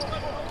 Green.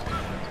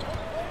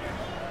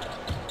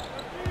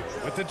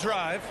 With the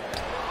drive.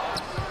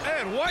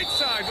 And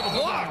Whiteside with a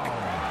block.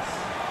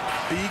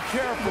 Be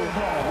careful.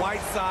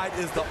 Whiteside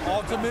is the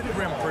ultimate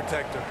rim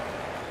protector.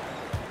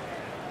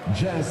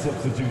 Jazz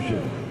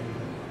substitution.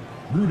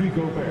 Rudy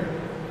Gobert.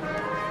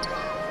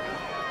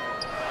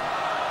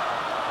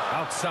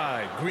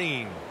 Outside,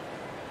 Green.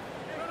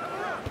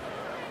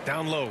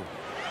 Down low.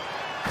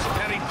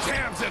 And he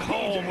jams it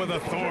home with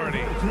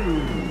authority.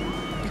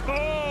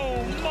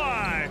 Oh,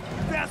 my.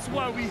 That's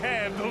why we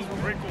have those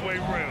breakaway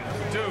rims.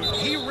 Dude,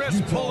 he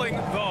risked pulling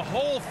the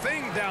whole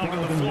thing down to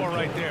the floor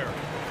right there.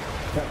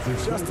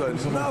 Just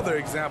another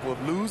example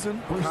of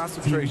losing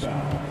concentration.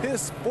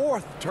 His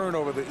 4th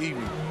turnover of the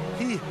evening.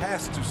 He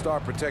has to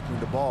start protecting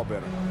the ball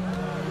better.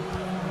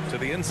 To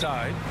the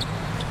inside.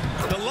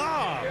 The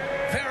lob.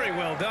 Very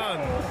well done.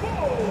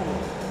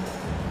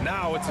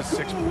 Now it's a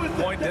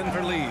 6-point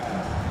Denver lead.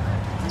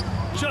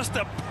 Just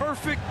a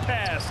perfect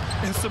pass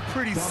and some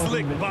pretty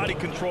slick body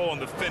control on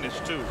the finish,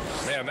 too.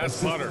 Man,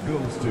 that's butter.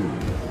 Goes to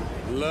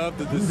Love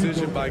the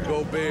decision by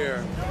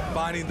Gobert,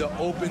 finding the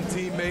open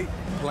teammate,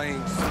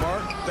 playing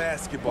smart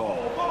basketball.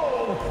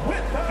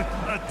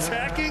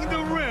 Attacking the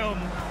rim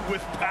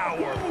with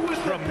power.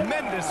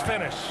 Tremendous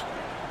finish.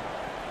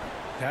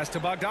 Pass to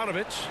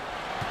Bogdanovich.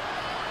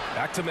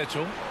 Back to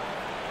Mitchell.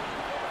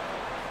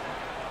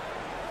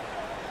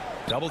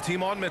 Double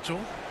team on Mitchell.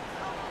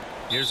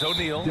 Here's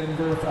O'Neal.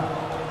 Denver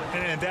foul.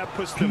 And that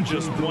puts them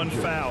just one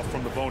foul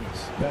from the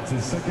bonus. That's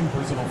his 2nd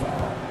personal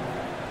foul.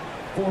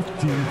 4th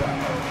team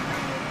foul.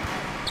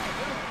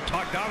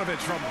 Bogdanovich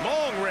from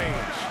long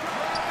range.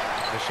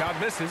 The shot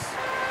misses.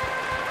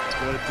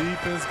 The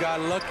defense got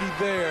lucky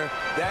there.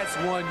 That's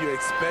one you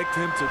expect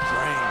him to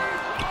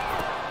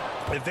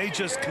drain. If they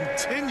just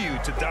continue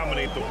to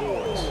dominate the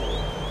boards.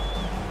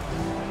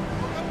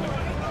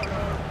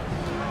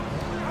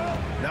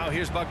 Now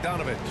here's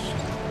Bogdanovich.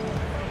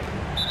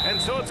 And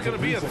so it's going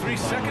to be a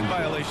 3-second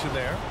violation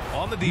there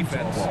on the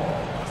defense.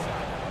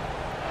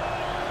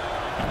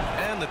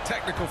 And the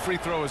technical free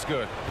throw is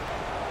good.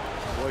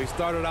 Well, he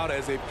started out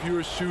as a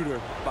pure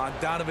shooter.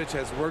 Bogdanovich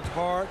has worked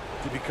hard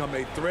to become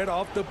a threat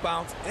off the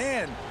bounce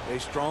and a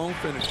strong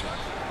finisher.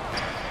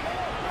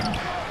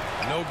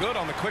 No good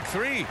on the quick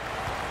 3.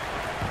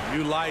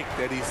 You like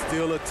that he's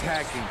still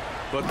attacking,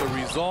 but the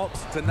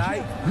results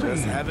tonight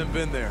just haven't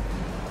been there.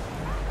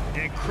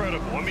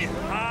 Incredible. I mean,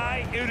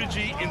 high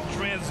energy in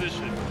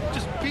transition.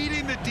 Just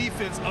beating the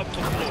defense up the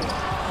floor.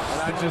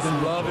 And I just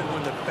love it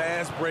when the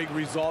fast break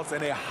results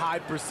in a high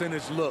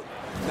percentage look.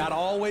 Not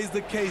always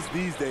the case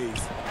these days.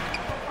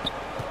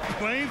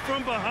 Playing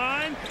from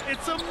behind,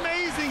 it's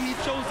amazing he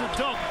chose to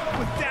dunk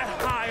with that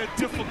high a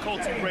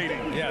difficulty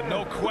rating. Yeah,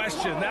 no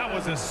question. That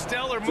was a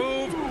stellar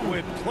move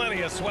with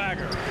plenty of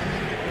swagger.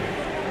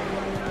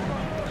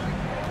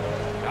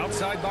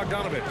 Outside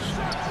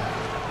Bogdanovich.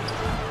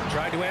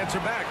 Tried to answer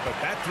back, but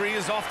that 3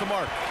 is off the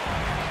mark.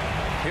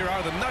 Here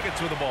are the Nuggets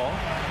with the ball.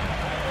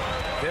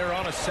 They're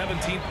on a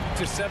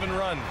 17-7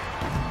 run.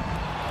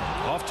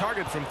 Off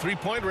target from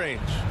 3-point range.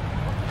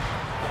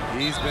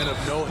 He's been of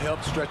no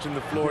help stretching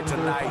the floor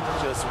tonight.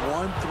 Just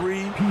 1 3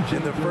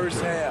 in the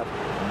first half.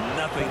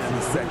 Nothing in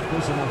the second.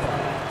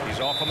 He's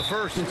off on the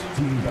first.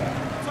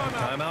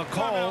 Timeout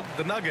called,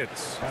 the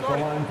Nuggets.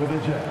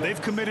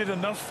 They've committed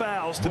enough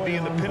fouls to be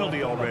in the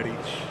penalty already.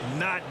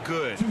 Not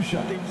good.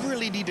 They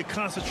really need to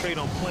concentrate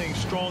on playing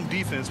strong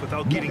defense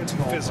without getting too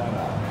physical.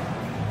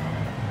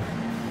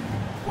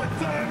 What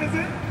time is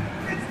it?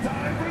 It's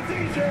time for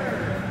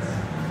T-shirts.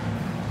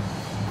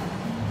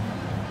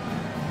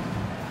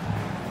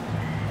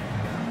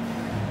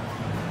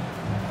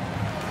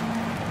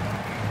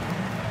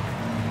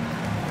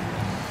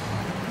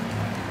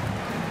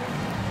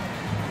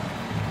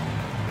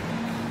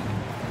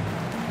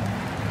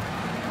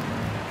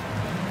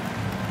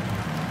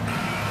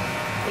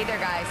 Hey there,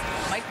 guys.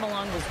 Mike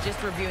Malone was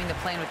just reviewing the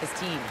plan with his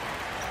team.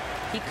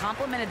 He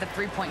complimented the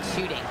three-point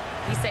shooting.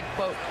 He said,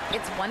 quote,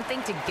 "It's one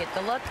thing to get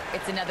the look,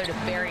 it's another to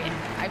bury it.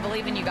 I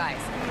believe in you guys.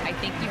 I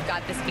think you've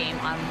got this game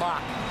on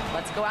lock.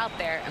 Let's go out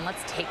there and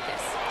let's take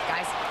this,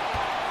 guys."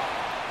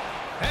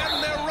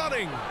 And they're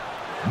running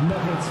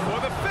Nuggets for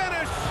the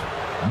finish.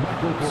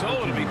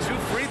 So it'll be 2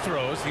 free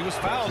throws. He was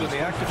fouled in the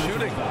act of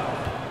shooting.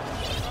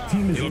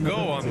 He'll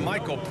go on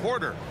Michael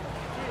Porter.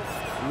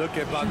 Look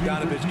at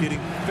Bogdanovich getting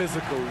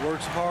physical.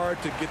 Works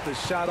hard to get the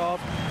shot off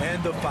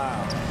and the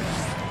foul.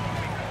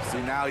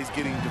 See, now he's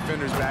getting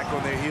defenders back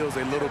on their heels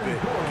a little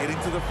bit. Getting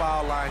to the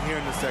foul line here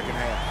in the second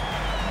half.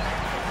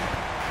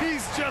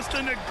 He's just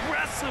an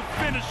aggressive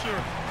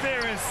finisher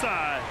there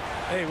inside.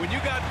 Hey, when you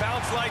got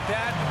bounce like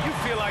that, you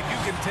feel like you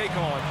can take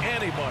on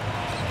anybody.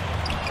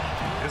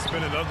 It's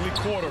been an ugly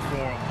quarter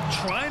for him.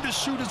 Trying to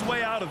shoot his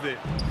way out of it.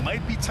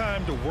 Might be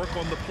time to work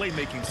on the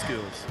playmaking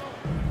skills.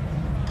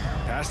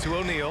 Pass to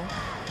O'Neal.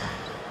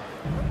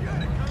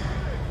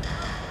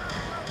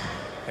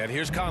 And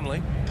here's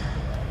Conley.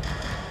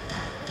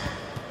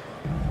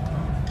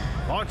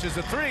 Launches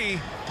a 3.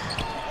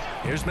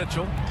 Here's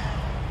Mitchell.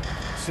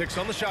 6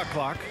 on the shot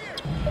clock.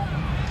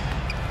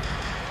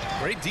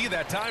 Great D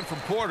that time from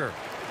Porter.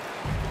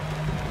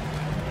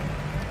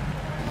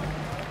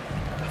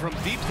 From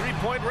deep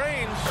 3-point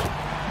range.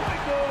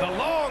 The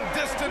long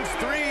distance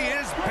 3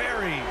 is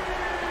buried.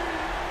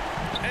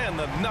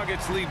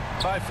 Nuggets lead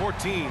by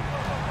 14.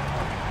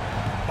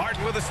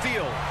 Barton with a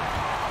steal.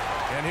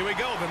 And here we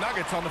go, the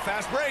Nuggets on the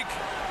fast break.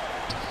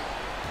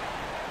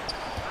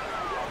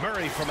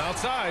 Murray from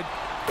outside.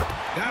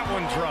 That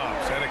one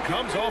drops, and it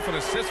comes off an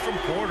assist from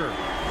Porter.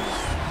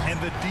 And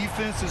the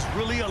defense is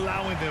really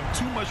allowing them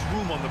too much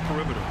room on the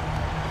perimeter.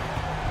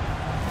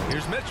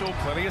 Here's Mitchell,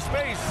 plenty of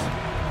space.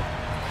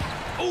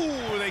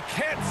 Ooh, they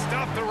can't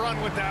stop the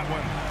run with that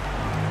one.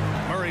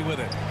 Murray with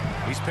it.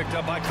 He's picked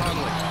up by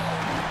Conley.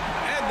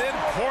 And then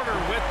Porter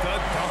with the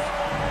dunk.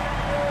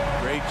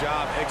 Great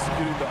job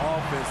executing the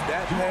offense.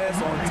 That pass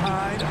on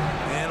time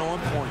and on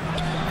point.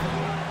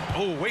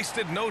 Oh,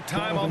 wasted no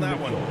time on that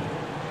one.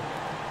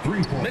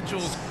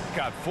 Mitchell's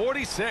got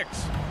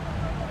 46.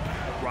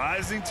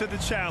 Rising to the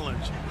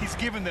challenge. He's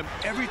given them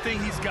everything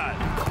he's got.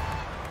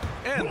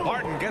 And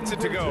Barton gets it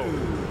to go.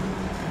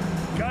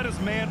 Got his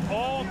man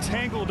all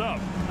tangled up.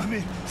 I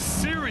mean,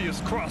 serious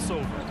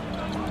crossover.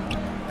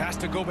 Pass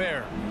to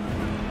Gobert.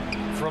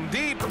 From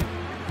deep.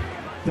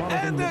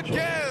 And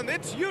again,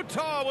 it's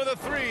Utah with a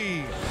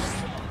three.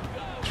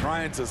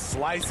 Trying to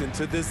slice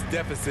into this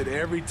deficit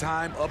every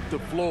time up the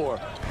floor.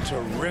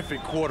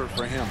 Terrific quarter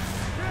for him.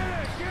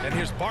 And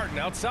here's Barton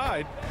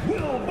outside.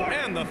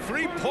 And the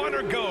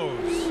three-pointer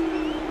goes.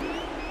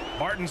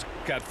 Barton's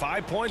got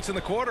 5 points in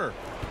the quarter.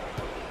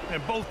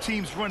 And both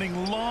teams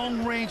running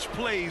long-range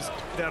plays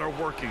that are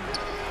working.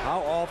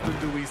 How often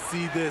do we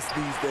see this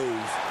these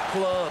days?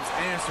 Clubs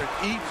answering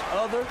each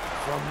other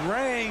from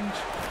range.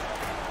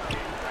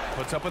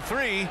 Puts up a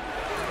three.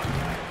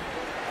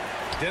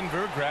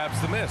 Denver grabs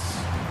the miss.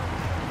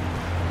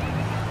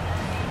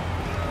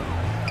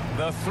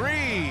 The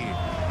three.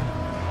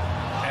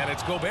 And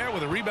it's Gobert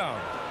with a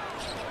rebound.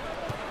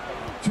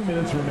 2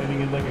 minutes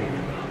remaining in the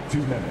game.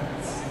 2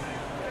 minutes.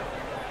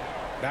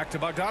 Back to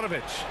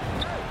Bogdanovich.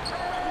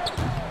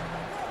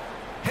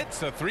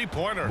 Hits a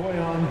three-pointer.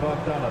 Bojan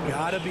Bogdanovic.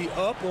 Gotta be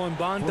up on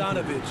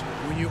Bogdanovich.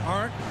 When you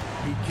aren't,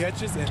 he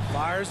catches and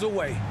fires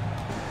away.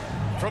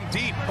 From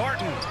deep,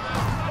 Barton.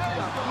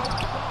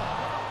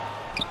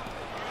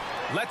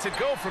 Lets it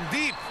go from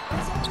deep.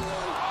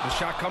 The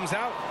shot comes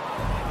out.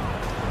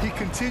 He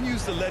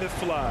continues to let it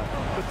fly,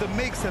 but the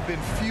makes have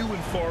been few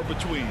and far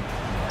between.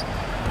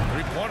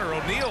 Three-pointer,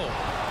 O'Neal.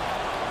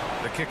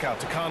 The kick out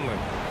to Conley.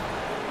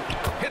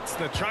 Hits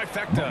the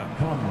trifecta.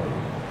 Conley.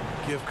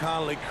 Give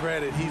Conley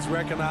credit. He's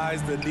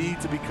recognized the need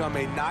to become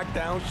a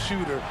knockdown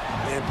shooter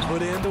and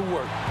put in the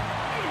work.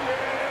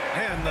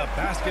 And the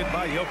basket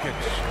by Jokic.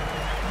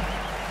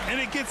 And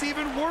it gets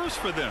even worse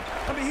for them.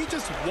 I mean, he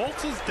just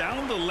waltzes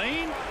down the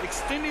lane,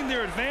 extending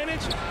their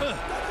advantage.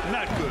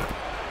 Not good.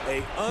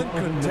 An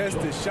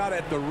uncontested shot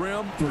at the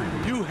rim.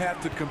 You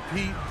have to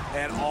compete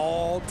at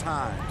all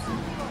times.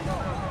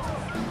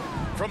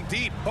 From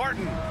deep,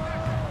 Barton.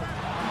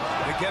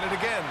 They get it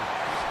again.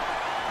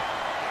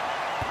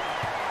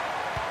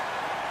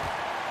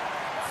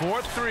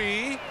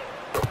 4-3.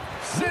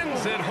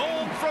 Sends it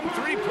home from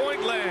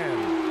three-point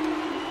land.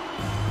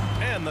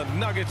 And the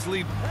Nuggets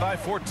lead by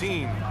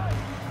 14.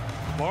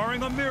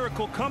 Barring a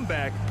miracle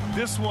comeback,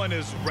 this one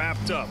is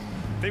wrapped up.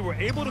 They were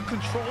able to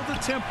control the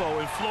tempo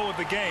and flow of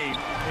the game,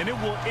 and it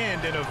will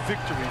end in a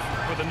victory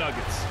for the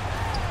Nuggets.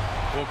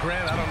 Well,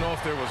 Grant, I don't know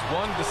if there was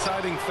one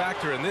deciding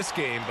factor in this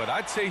game, but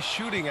I'd say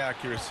shooting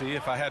accuracy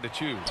if I had to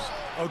choose.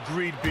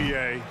 Agreed,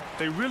 B.A.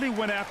 They really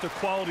went after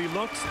quality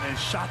looks and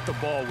shot the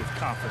ball with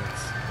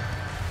confidence.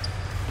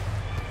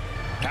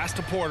 Pass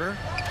to Porter.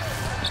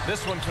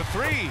 This one for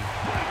three.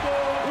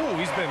 Ooh,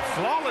 he's been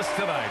flawless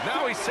tonight.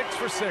 Now he's 6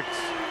 for 6.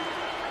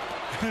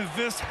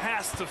 This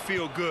has to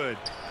feel good.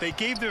 They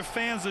gave their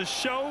fans a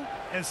show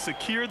and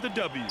secured the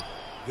W.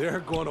 They're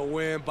going to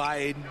win by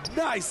a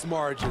nice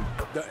margin.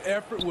 The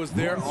effort was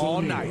there all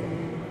night.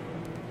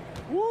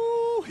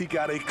 Woo! He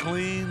got a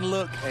clean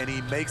look, and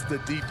he makes the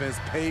defense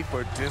pay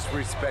for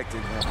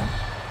disrespecting him.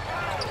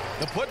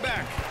 The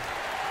putback.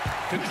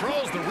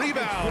 Controls the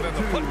rebound and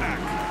the putback.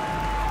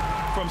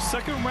 From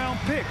second-round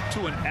pick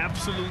to an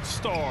absolute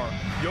star,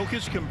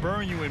 Jokic can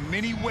burn you in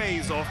many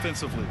ways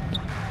offensively.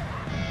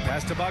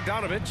 Pass to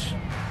Bogdanovich.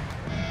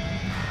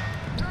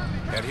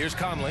 And here's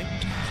Conley.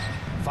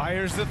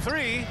 Fires the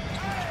three.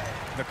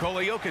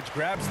 Nikola Jokic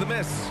grabs the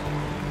miss.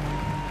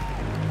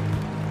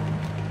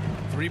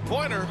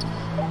 Three-pointer.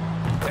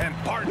 And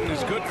Barton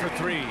is good for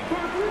three.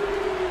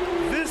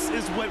 This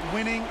is what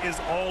winning is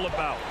all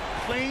about.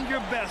 Playing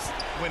your best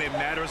when it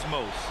matters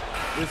most.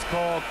 It's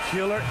called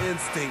killer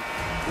instinct.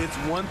 It's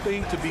one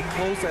thing to be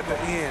close at the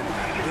end.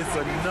 It's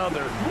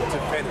another to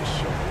finish.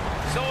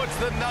 So it's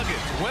the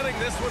Nuggets winning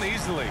this one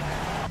easily.